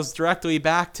calls directly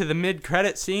back to the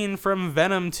mid-credit scene from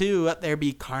Venom 2, Let There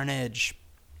Be Carnage.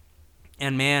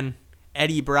 And man,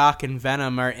 Eddie Brock and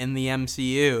Venom are in the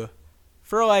MCU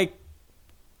for like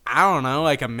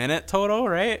a minute total,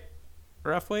 right?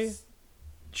 Roughly?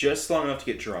 Just long enough to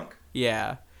get drunk.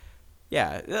 Yeah.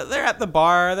 Yeah, they're at the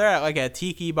bar. They're at like a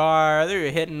tiki bar.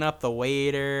 They're hitting up the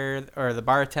waiter or the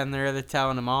bartender. They're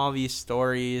telling him all these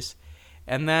stories.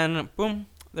 And then, boom,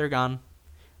 they're gone.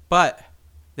 But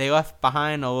they left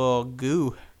behind a little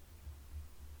goo.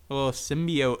 A little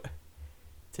symbiote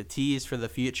to tease for the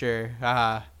future.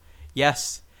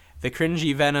 Yes, the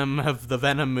cringy Venom of the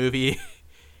Venom movie.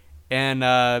 And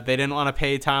they didn't want to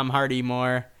pay Tom Hardy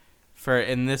more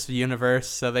in this universe,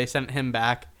 so they sent him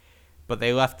back. But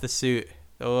they left the suit,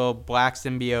 the little black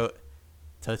symbiote,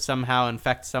 to somehow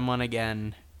infect someone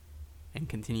again and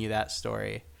continue that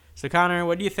story. So, Connor,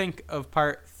 what do you think of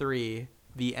part 3,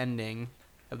 the ending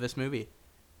of this movie?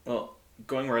 Well,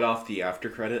 going right off the after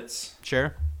credits.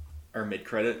 Sure. Or mid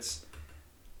credits,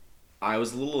 I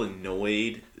was a little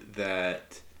annoyed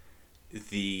that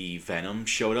the Venom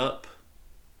showed up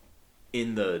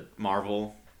in the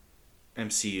Marvel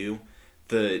MCU.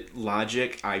 The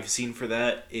logic I've seen for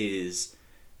that is,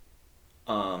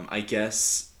 I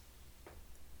guess,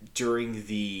 during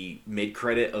the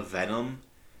mid-credit of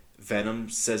Venom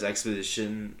says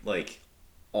exposition, like,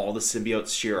 all the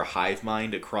symbiotes share a hive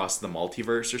mind across the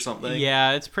multiverse or something.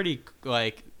 Yeah, it's pretty,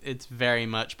 it's very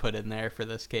much put in there for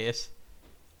this case.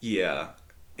 Yeah,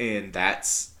 and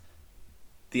that's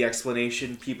the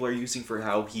explanation people are using for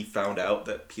how he found out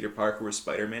that Peter Parker was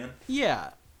Spider-Man. Yeah.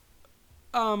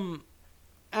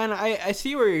 And I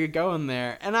see where you're going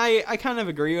there, and I kind of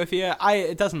agree with you.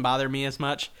 It doesn't bother me as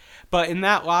much, but in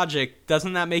that logic,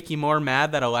 doesn't that make you more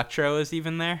mad that Electro is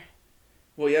even there?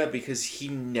 Well, yeah, because he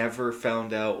never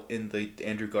found out in the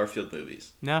Andrew Garfield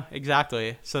movies. No,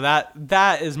 exactly. So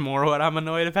that is more what I'm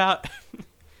annoyed about.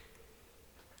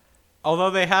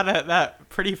 Although they had that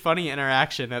pretty funny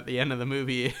interaction at the end of the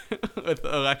movie with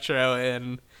Electro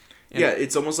and yeah,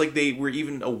 it's almost like they were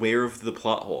even aware of the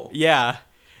plot hole. Yeah.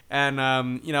 And,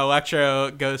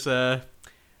 Electro goes to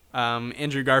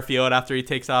Andrew Garfield after he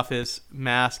takes off his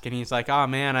mask, and he's like, oh,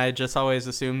 man, I just always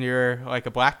assumed you're, like,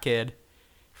 a black kid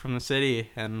from the city.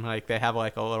 And, like, they have,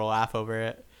 like, a little laugh over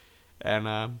it.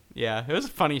 And, yeah, it was a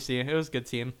funny scene. It was a good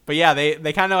scene. But, yeah,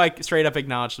 they kind of, like, straight up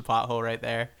acknowledged the plot hole right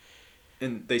there.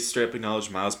 And they straight up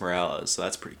acknowledged Miles Morales, so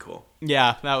that's pretty cool.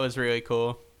 Yeah, that was really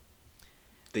cool.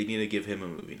 They need to give him a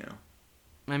movie now.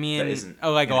 I mean,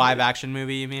 a live-action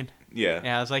movie, you mean? Yeah.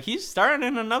 Yeah, I was like, he's starring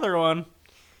in another one.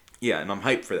 Yeah, and I'm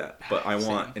hyped for that. But I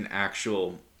want an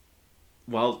actual...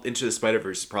 While Into the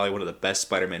Spider-Verse is probably one of the best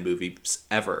Spider-Man movies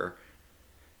ever,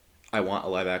 I want a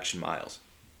live-action Miles.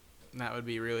 That would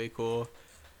be really cool.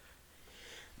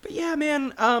 But yeah,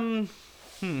 man,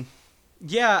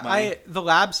 yeah, the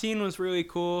lab scene was really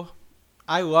cool.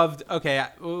 I loved... Okay,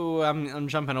 I'm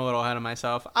jumping a little ahead of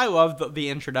myself. I loved the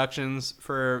introductions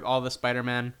for all the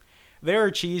Spider-Man. They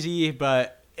were cheesy,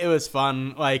 but... It was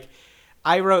fun. Like,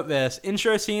 I wrote this.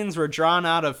 Intro scenes were drawn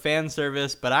out of fan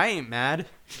service, but I ain't mad.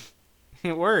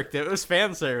 It worked. It was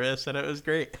fan service, and it was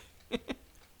great.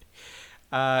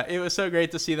 It was so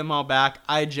great to see them all back.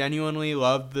 I genuinely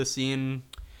loved the scene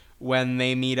when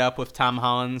they meet up with Tom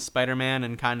Holland's Spider-Man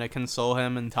and kind of console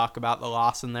him and talk about the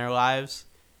loss in their lives.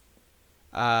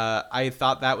 I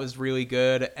thought that was really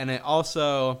good, and it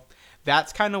also...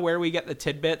 That's kind of where we get the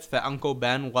tidbits that Uncle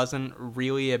Ben wasn't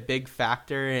really a big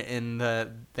factor in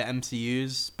the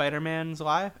MCU's Spider-Man's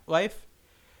life.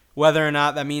 Whether or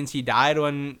not that means he died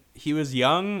when he was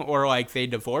young or like they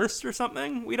divorced or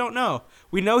something, we don't know.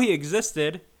 We know he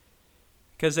existed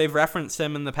because they've referenced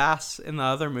him in the past in the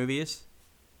other movies.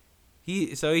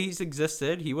 He's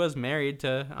existed. He was married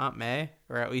to Aunt May,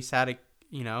 or at least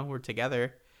were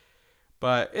together.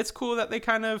 But it's cool that they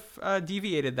kind of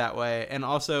deviated that way and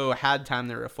also had time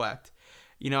to reflect.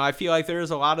 I feel like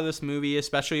there's a lot of this movie,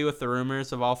 especially with the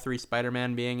rumors of all three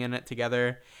Spider-Man being in it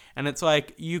together. And it's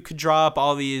like you could draw up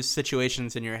all these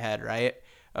situations in your head, right?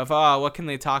 Of, what can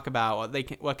they talk about?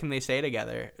 What can they say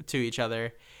together to each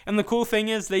other? And the cool thing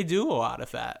is they do a lot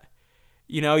of that.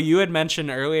 You had mentioned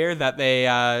earlier that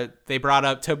they brought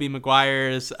up Tobey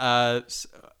Maguire's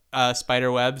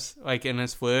spider webs, like, in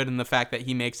his fluid, and the fact that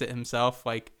he makes it himself,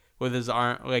 like, with his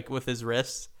arm, like, with his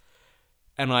wrists.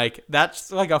 And, like,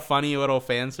 that's, like, a funny little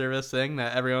fan service thing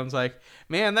that everyone's like,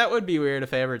 man, that would be weird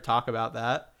if they ever talk about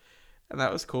that. And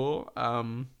that was cool.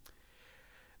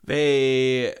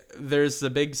 There's the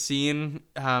big scene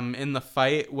in the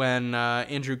fight when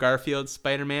Andrew Garfield's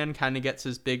Spider-Man kind of gets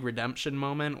his big redemption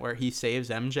moment where he saves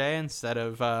MJ instead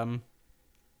of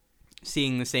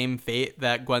seeing the same fate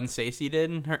that Gwen Stacy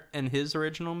did in his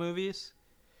original movies.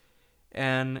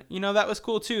 And, that was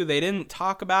cool too. They didn't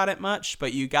talk about it much,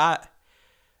 but you got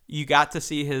to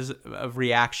see his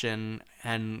reaction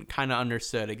and kind of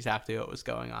understood exactly what was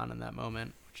going on in that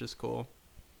moment, which is cool.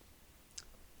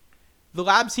 The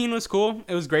lab scene was cool.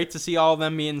 It was great to see all of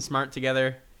them being smart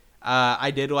together.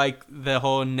 I did like the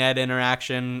whole Ned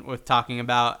interaction with talking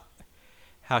about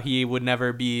how he would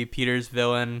never be Peter's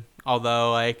villain,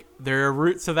 although, like, there are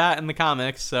roots of that in the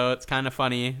comics, so it's kind of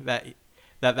funny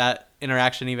that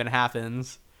interaction even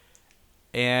happens.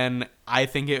 And I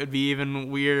think it would be even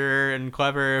weirder and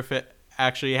clever if it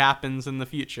actually happens in the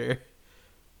future.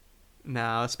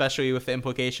 Now, especially with the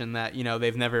implication that,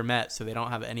 they've never met, so they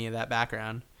don't have any of that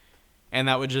background. And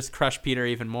that would just crush Peter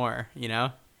even more,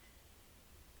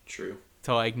 True.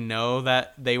 To, like, know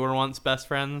that they were once best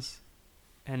friends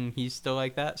and he's still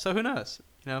like that. So who knows,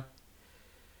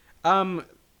 Talking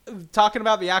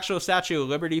about the actual Statue of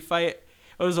Liberty fight,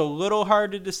 it was a little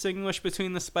hard to distinguish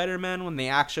between the Spider-Men when the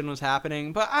action was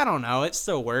happening, but I don't know. It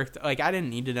still worked. Like, I didn't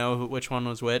need to know which one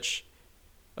was which.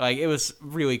 Like, it was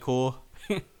really cool.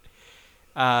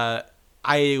 I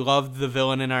loved the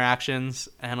villain interactions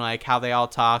and, like, how they all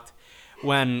talked.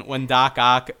 When Doc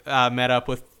Ock met up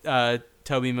with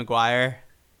Tobey Maguire,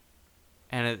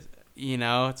 and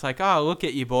it's like, oh, look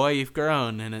at you, boy, you've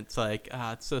grown, and it's like,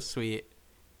 it's so sweet,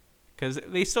 because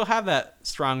they still have that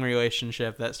strong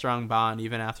relationship, that strong bond,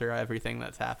 even after everything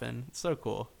that's happened. It's so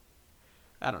cool.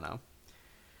 I don't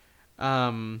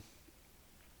know.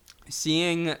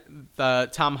 Seeing the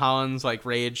Tom Holland's, like,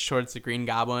 rage towards the Green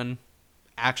Goblin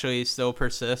actually still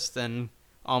persist and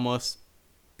almost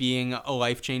being a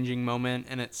life-changing moment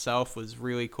in itself was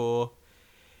really cool.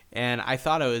 And I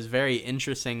thought it was very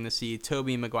interesting to see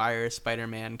Tobey Maguire's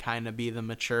Spider-Man kind of be the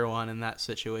mature one in that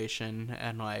situation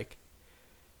and, like,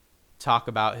 talk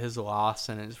about his loss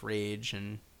and his rage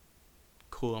and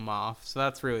cool him off. So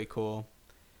that's really cool.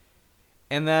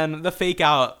 And then the fake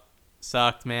out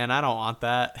sucked, man. I don't want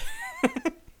that.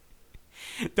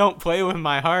 Don't play with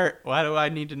my heart. Why do I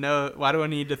need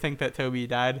to think that Tobey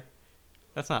died?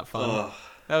 That's not fun. Ugh.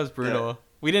 That was brutal.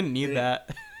 We didn't need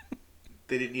that.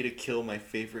 They didn't need to kill my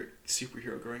favorite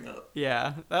superhero growing up.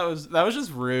 Yeah, that was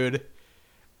just rude.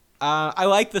 I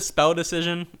like the spell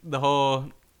decision. The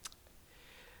whole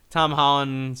Tom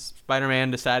Holland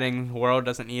Spider-Man deciding the world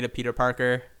doesn't need a Peter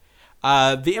Parker.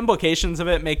 The implications of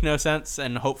it make no sense,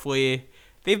 and hopefully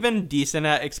they've been decent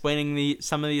at explaining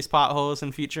some of these plot holes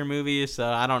in future movies, so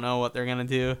I don't know what they're going to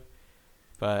do.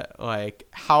 But, like,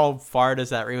 how far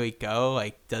does that really go?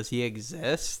 Like, does he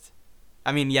exist?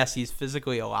 I mean, yes, he's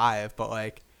physically alive, but,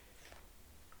 like,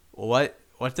 what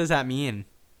does that mean?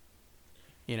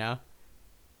 I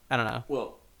don't know.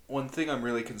 Well, one thing I'm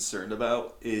really concerned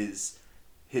about is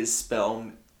his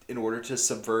spell, in order to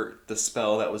subvert the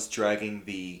spell that was dragging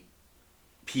the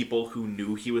people who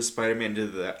knew he was Spider-Man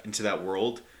into that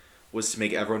world, was to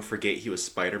make everyone forget he was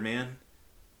Spider-Man.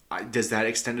 Does that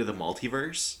extend to the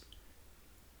multiverse?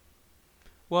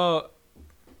 Well,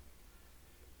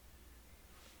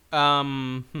 yeah, I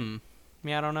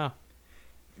don't know.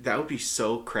 That would be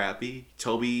so crappy.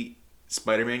 Toby,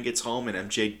 Spider-Man gets home and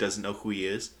MJ doesn't know who he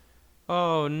is.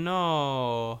 Oh,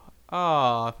 no.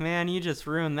 Oh, man, you just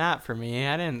ruined that for me.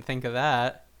 I didn't think of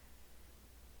that.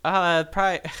 Oh,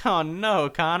 no,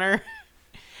 Connor.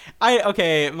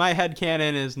 Okay, my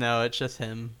headcanon is no, it's just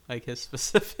him. Like, his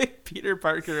specific Peter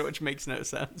Parker, which makes no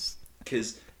sense.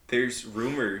 Because there's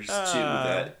rumors, too,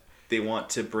 that they want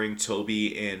to bring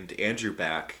Toby and Andrew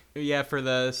back. Yeah, for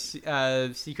the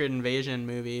Secret Invasion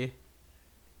movie.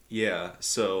 Yeah,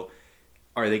 so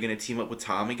are they going to team up with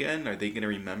Tom again? Are they going to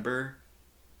remember?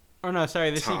 Oh, no,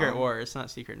 sorry, the Tom? Secret Wars,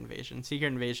 not Secret Invasion. Secret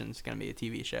Invasion's going to be a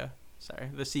TV show. Sorry,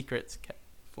 the Secrets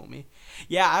fool me.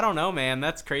 Yeah, I don't know, man.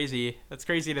 That's crazy. That's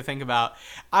crazy to think about.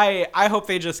 I hope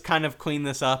they just kind of clean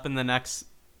this up in the next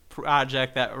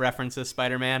project that references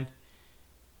Spider-Man.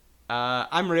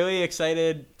 I'm really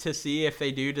excited to see if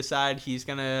they do decide he's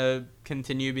gonna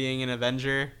continue being an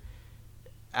Avenger.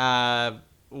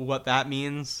 What that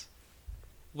means.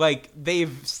 Like,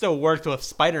 they've still worked with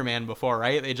Spider-Man before,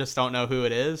 right? They just don't know who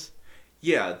it is.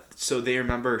 Yeah, so they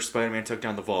remember Spider-Man took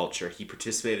down the Vulture. He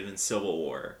participated in Civil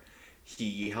War.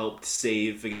 He helped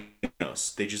save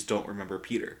Thanos. They just don't remember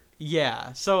Peter.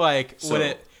 Yeah, so, like,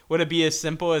 would it be as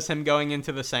simple as him going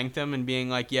into the Sanctum and being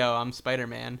like, yo, I'm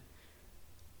Spider-Man?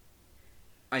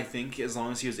 I think as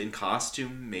long as he was in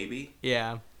costume, maybe.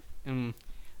 Yeah.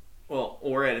 Well,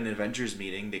 or at an Avengers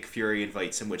meeting, Nick Fury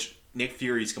invites him, which Nick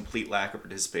Fury's complete lack of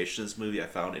participation in this movie I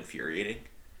found infuriating.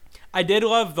 I did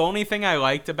love, the only thing I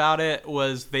liked about it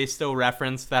was they still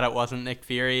referenced that it wasn't Nick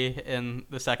Fury in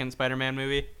the second Spider-Man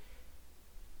movie.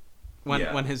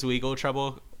 When his legal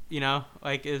trouble,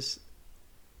 is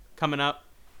coming up.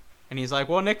 And he's like,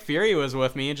 well, Nick Fury was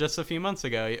with me just a few months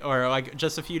ago, or like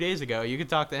just a few days ago. You could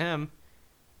talk to him.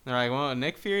 They're like, well,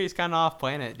 Nick Fury's kind of off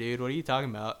planet, dude. What are you talking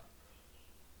about?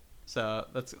 So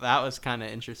that was kind of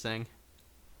interesting.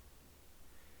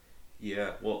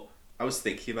 Yeah, well, I was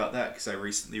thinking about that because I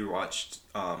recently watched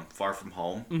Far From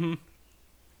Home. Mm-hmm.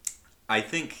 I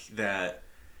think that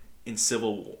in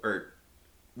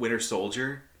Winter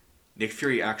Soldier, Nick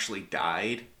Fury actually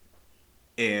died,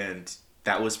 and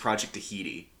that was Project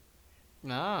Tahiti.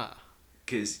 Ah.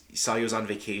 Because you saw he was on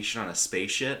vacation on a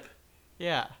spaceship.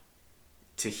 Yeah.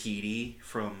 Tahiti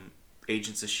from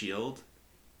Agents of S.H.I.E.L.D.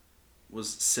 was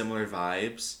similar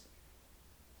vibes.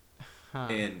 Huh.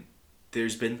 And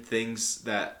there's been things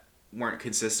that weren't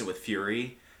consistent with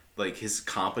Fury. Like, his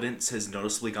competence has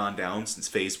noticeably gone down since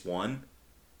Phase 1.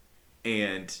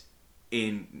 And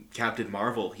in Captain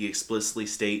Marvel, he explicitly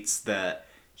states that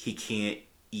he can't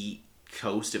eat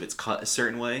toast if it's cut a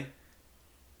certain way.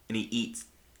 And he eats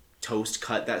toast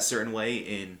cut that certain way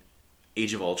in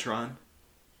Age of Ultron.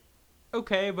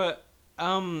 Okay, but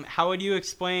how would you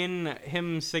explain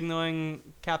him signaling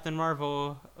Captain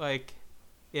Marvel, like,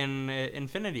 in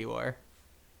Infinity War?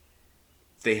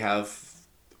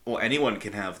 Anyone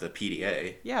can have the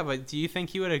PDA. Yeah, but do you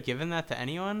think he would have given that to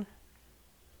anyone?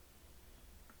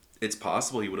 It's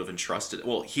possible he would have entrusted it.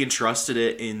 Well, he entrusted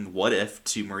it in What If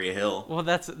to Maria Hill. Well,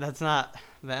 that's not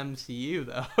the MCU,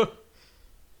 though.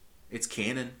 It's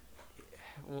canon.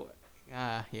 Well,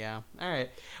 yeah. All right.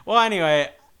 Well,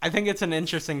 anyway, I think it's an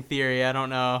interesting theory. I don't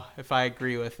know if I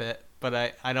agree with it,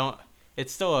 but I don't.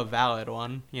 It's still a valid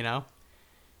one,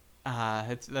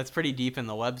 that's pretty deep in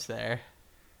the webs there.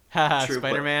 True,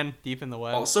 Spider-Man deep in the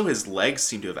web. Also, his legs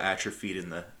seem to have atrophied in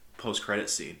the post-credit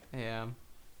scene. Yeah.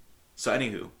 So,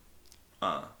 anywho,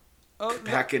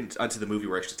 back onto the movie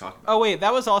we're actually talking about. Oh wait,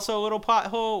 that was also a little plot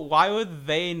hole. Why would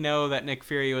they know that Nick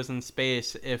Fury was in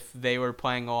space if they were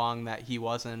playing along that he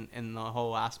wasn't in the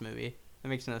whole last movie? That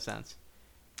makes no sense.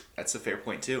 That's a fair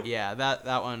point too. Yeah,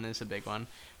 that one is a big one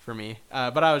for me.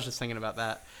 But I was just thinking about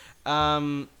that.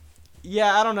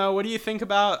 Yeah, I don't know. What do you think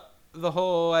about the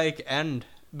whole end?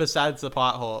 Besides the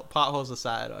plot holes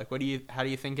aside, how do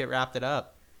you think it wrapped it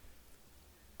up?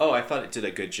 Oh, I thought it did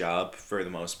a good job for the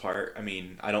most part. I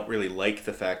mean, I don't really like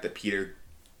the fact that Peter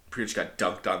pretty much got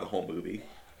dunked on the whole movie.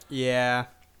 Yeah.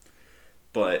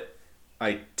 But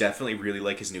I definitely really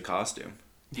like his new costume,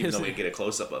 even though we get a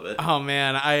close up of it. Oh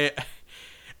man,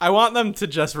 I want them to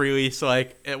just release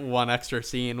one extra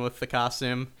scene with the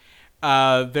costume.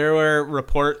 There were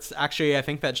reports, actually, I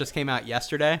think that just came out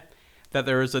yesterday, that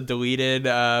there was a deleted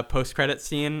post-credit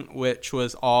scene, which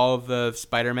was all of the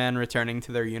Spider-Man returning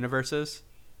to their universes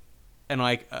and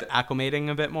acclimating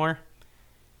a bit more.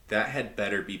 That had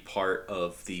better be part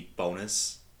of the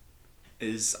bonus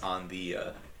is on the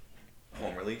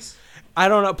home release. I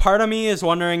don't know. Part of me is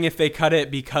wondering if they cut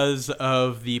it because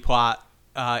of the plot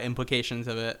implications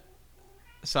of it.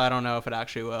 So I don't know if it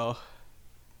actually will.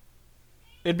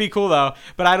 It'd be cool, though.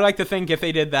 But I'd like to think if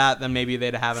they did that, then maybe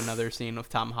they'd have another scene with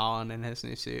Tom Holland in his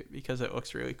new suit because it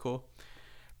looks really cool.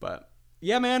 But,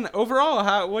 yeah, man,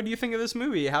 overall, what do you think of this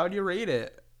movie? How would you rate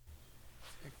it?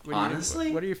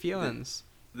 Honestly? What are your feelings?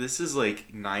 This is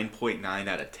 9.9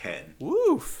 out of 10.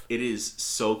 Woof. It is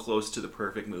so close to the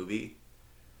perfect movie.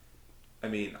 I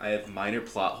mean, I have minor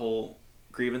plot hole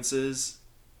grievances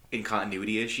and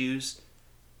continuity issues.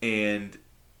 And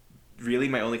really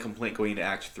my only complaint going into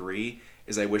Act 3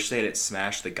 is I wish they hadn't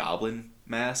smashed the Goblin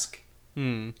mask.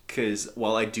 Because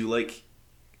while I do like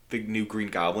the new Green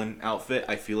Goblin outfit,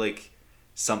 I feel like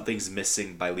something's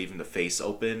missing by leaving the face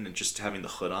open and just having the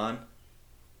hood on.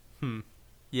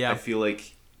 Yeah. I feel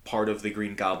like part of the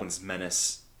Green Goblin's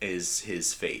menace is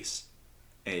his face.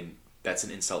 And that's an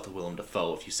insult to Willem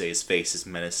Dafoe if you say his face is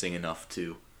menacing enough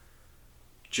to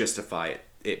justify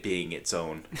it being its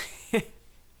own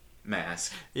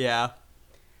mask. Yeah.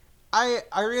 I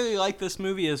really like this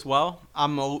movie as well.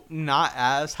 I'm not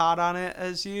as hot on it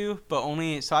as you, but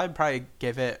only so I'd probably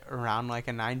give it around like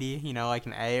a 90, like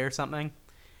an A or something.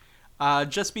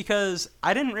 Just because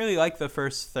I didn't really like the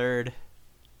first third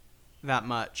that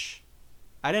much.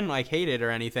 I didn't like hate it or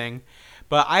anything,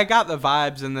 but I got the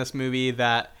vibes in this movie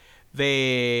that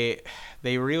they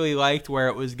really liked where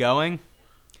it was going,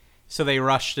 so they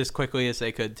rushed as quickly as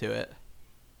they could to it.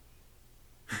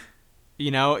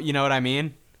 You know what I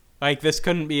mean? Like, this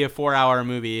couldn't be a 4-hour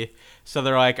movie, so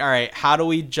they're like, all right, how do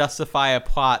we justify a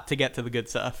plot to get to the good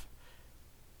stuff?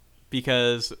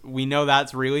 Because we know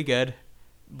that's really good,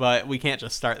 but we can't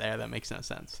just start there. That makes no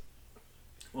sense.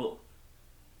 Well,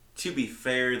 to be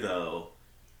fair, though,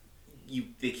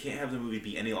 they can't have the movie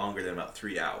be any longer than about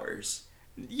 3 hours.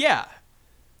 Yeah.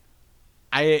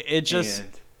 It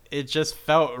just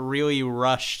felt really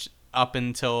rushed up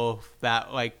until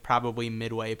that, like, probably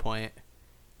midway point.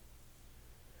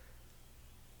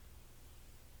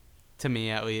 To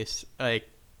me, at least. Like,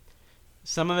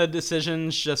 some of the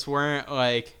decisions just weren't,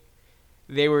 like,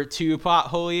 they were too plot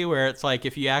holy, where it's like,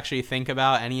 if you actually think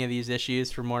about any of these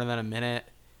issues for more than a minute,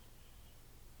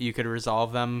 you could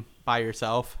resolve them by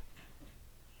yourself.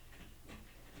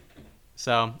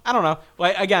 So, I don't know.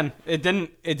 Like, again, it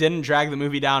didn't drag the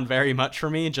movie down very much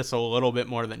for me, just a little bit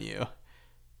more than you.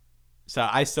 So,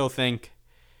 I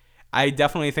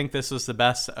definitely think this was the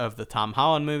best of the Tom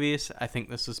Holland movies. I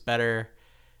think this was better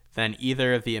than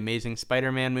either of the Amazing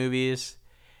Spider-Man movies.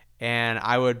 And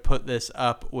I would put this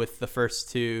up with the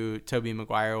first two Tobey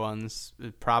Maguire ones,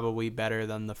 probably better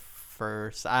than the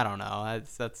first. I don't know.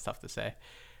 That's tough to say.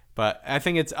 But I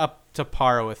think it's up to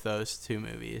par with those two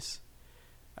movies.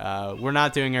 We're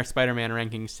not doing our Spider-Man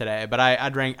rankings today, but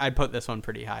I'd put this one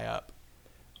pretty high up.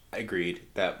 Agreed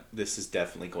that this is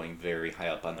definitely going very high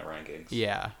up on the rankings.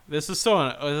 Yeah, this was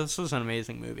an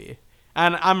amazing movie.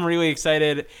 And I'm really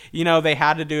excited. They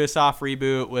had to do a soft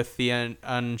reboot with the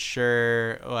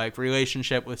unsure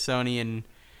relationship with Sony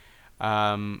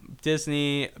and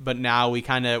Disney, but now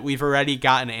we've already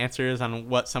gotten answers on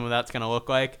what some of that's going to look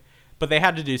like. But they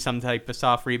had to do some type of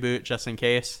soft reboot just in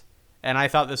case. And I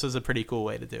thought this was a pretty cool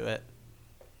way to do it.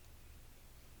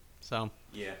 So.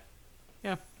 Yeah.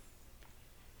 Yeah.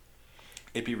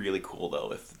 It'd be really cool,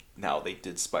 though, if now they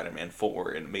did Spider-Man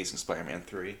 4 and Amazing Spider-Man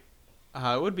 3.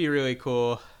 It would be really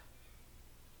cool.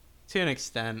 To an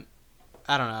extent.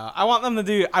 I don't know. I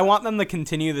want them to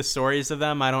continue the stories of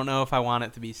them. I don't know if I want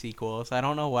it to be sequels. I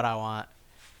don't know what I want.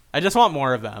 I just want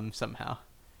more of them somehow.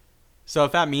 So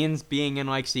if that means being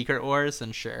in Secret Wars,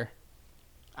 then sure.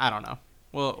 I don't know.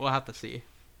 We'll have to see.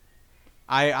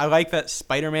 I like that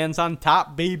Spider-Man's on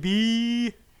top,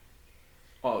 baby.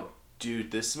 Oh,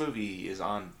 dude, this movie is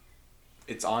on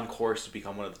course to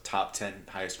become one of the top 10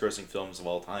 highest grossing films of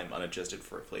all time, unadjusted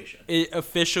for inflation. It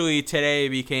officially today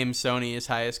became Sony's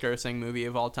highest grossing movie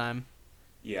of all time.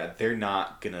 Yeah, they're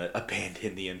not going to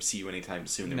abandon the MCU anytime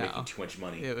soon. They're making too much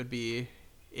money. It would be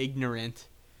ignorant.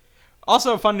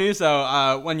 Also, fun news,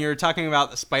 though, when you're talking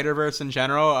about the Spider-Verse in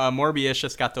general, Morbius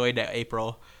just got delayed to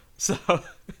April. So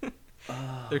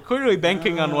they're clearly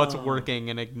banking on what's working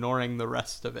and ignoring the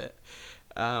rest of it.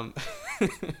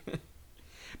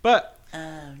 But...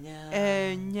 Oh, no.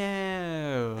 Oh,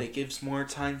 no. That gives more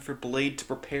time for Blade to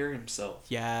prepare himself.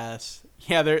 Yes.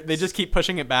 Yeah, they just keep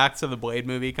pushing it back so the Blade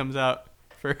movie comes out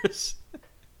first.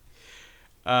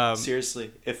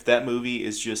 Seriously, if that movie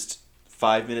is just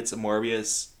 5 minutes of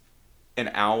Morbius, an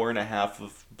hour and a half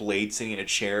of Blade sitting in a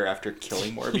chair after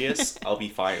killing Morbius, I'll be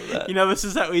fine with that. This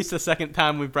is at least the second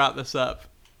time we've brought this up,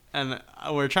 and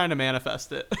we're trying to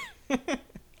manifest it.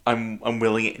 I'm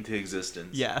willing it into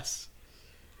existence. Yes.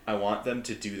 I want them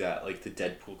to do that, like the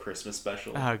Deadpool Christmas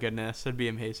special. Oh, goodness. That'd be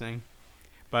amazing.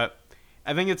 But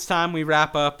I think it's time we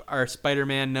wrap up our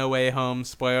Spider-Man No Way Home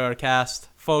spoiler cast.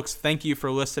 Folks, thank you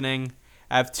for listening.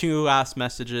 I have 2 last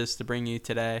messages to bring you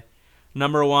today.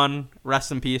 Number 1,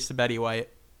 rest in peace to Betty White.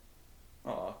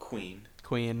 Aw, Queen.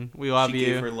 Queen, we love you. She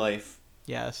gave her life.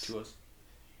 Yes. To us.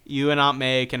 You and Aunt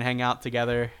May can hang out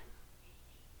together.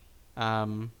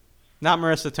 Not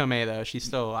Marissa Tomei, though. She's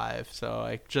still alive.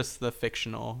 So, just the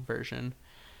fictional version.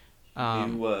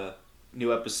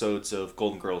 New episodes of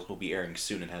Golden Girls will be airing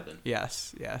soon in heaven.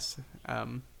 Yes.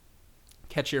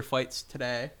 Catch your flights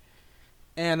today.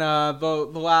 And the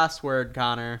last word,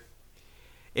 Connor.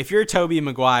 If you're Tobey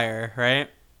Maguire, right?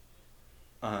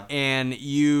 Uh-huh. And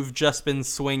you've just been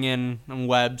swinging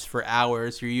webs for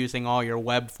hours. You're using all your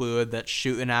web fluid that's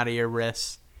shooting out of your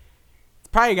wrists. It's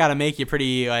probably got to make you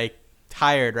pretty,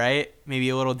 tired, right? Maybe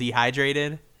a little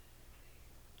dehydrated.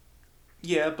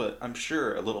 Yeah, but I'm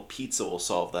sure a little pizza will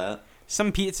solve that.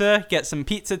 some pizza, get some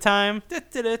pizza time.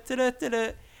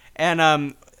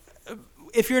 And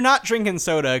if you're not drinking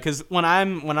soda, because when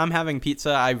I'm having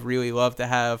pizza, I really love to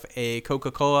have a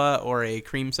Coca-Cola or a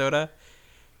cream soda.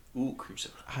 Ooh, cream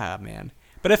soda. Ah, man.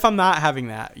 But if I'm not having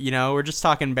that, we're just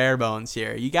talking bare bones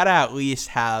here. You got to at least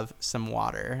have some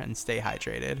water and stay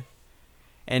hydrated.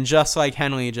 And just like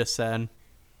Henley just said,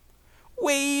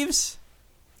 waves.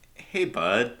 Hey,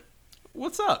 bud.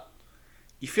 What's up?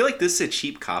 You feel like this is a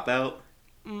cheap cop-out?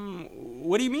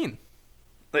 What do you mean?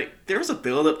 Like, there was a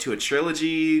build-up to a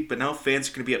trilogy, but now fans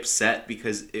are going to be upset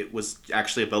because it was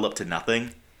actually a build-up to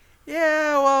nothing.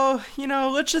 Yeah, well,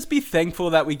 let's just be thankful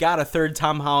that we got a third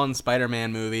Tom Holland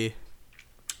Spider-Man movie.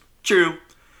 True.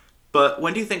 But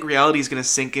when do you think reality is going to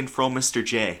sink in for old Mr.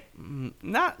 J?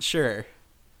 Not sure.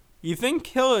 You think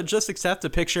he'll just accept a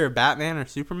picture of Batman or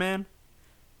Superman?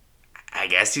 I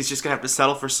guess he's just going to have to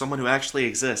settle for someone who actually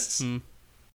exists.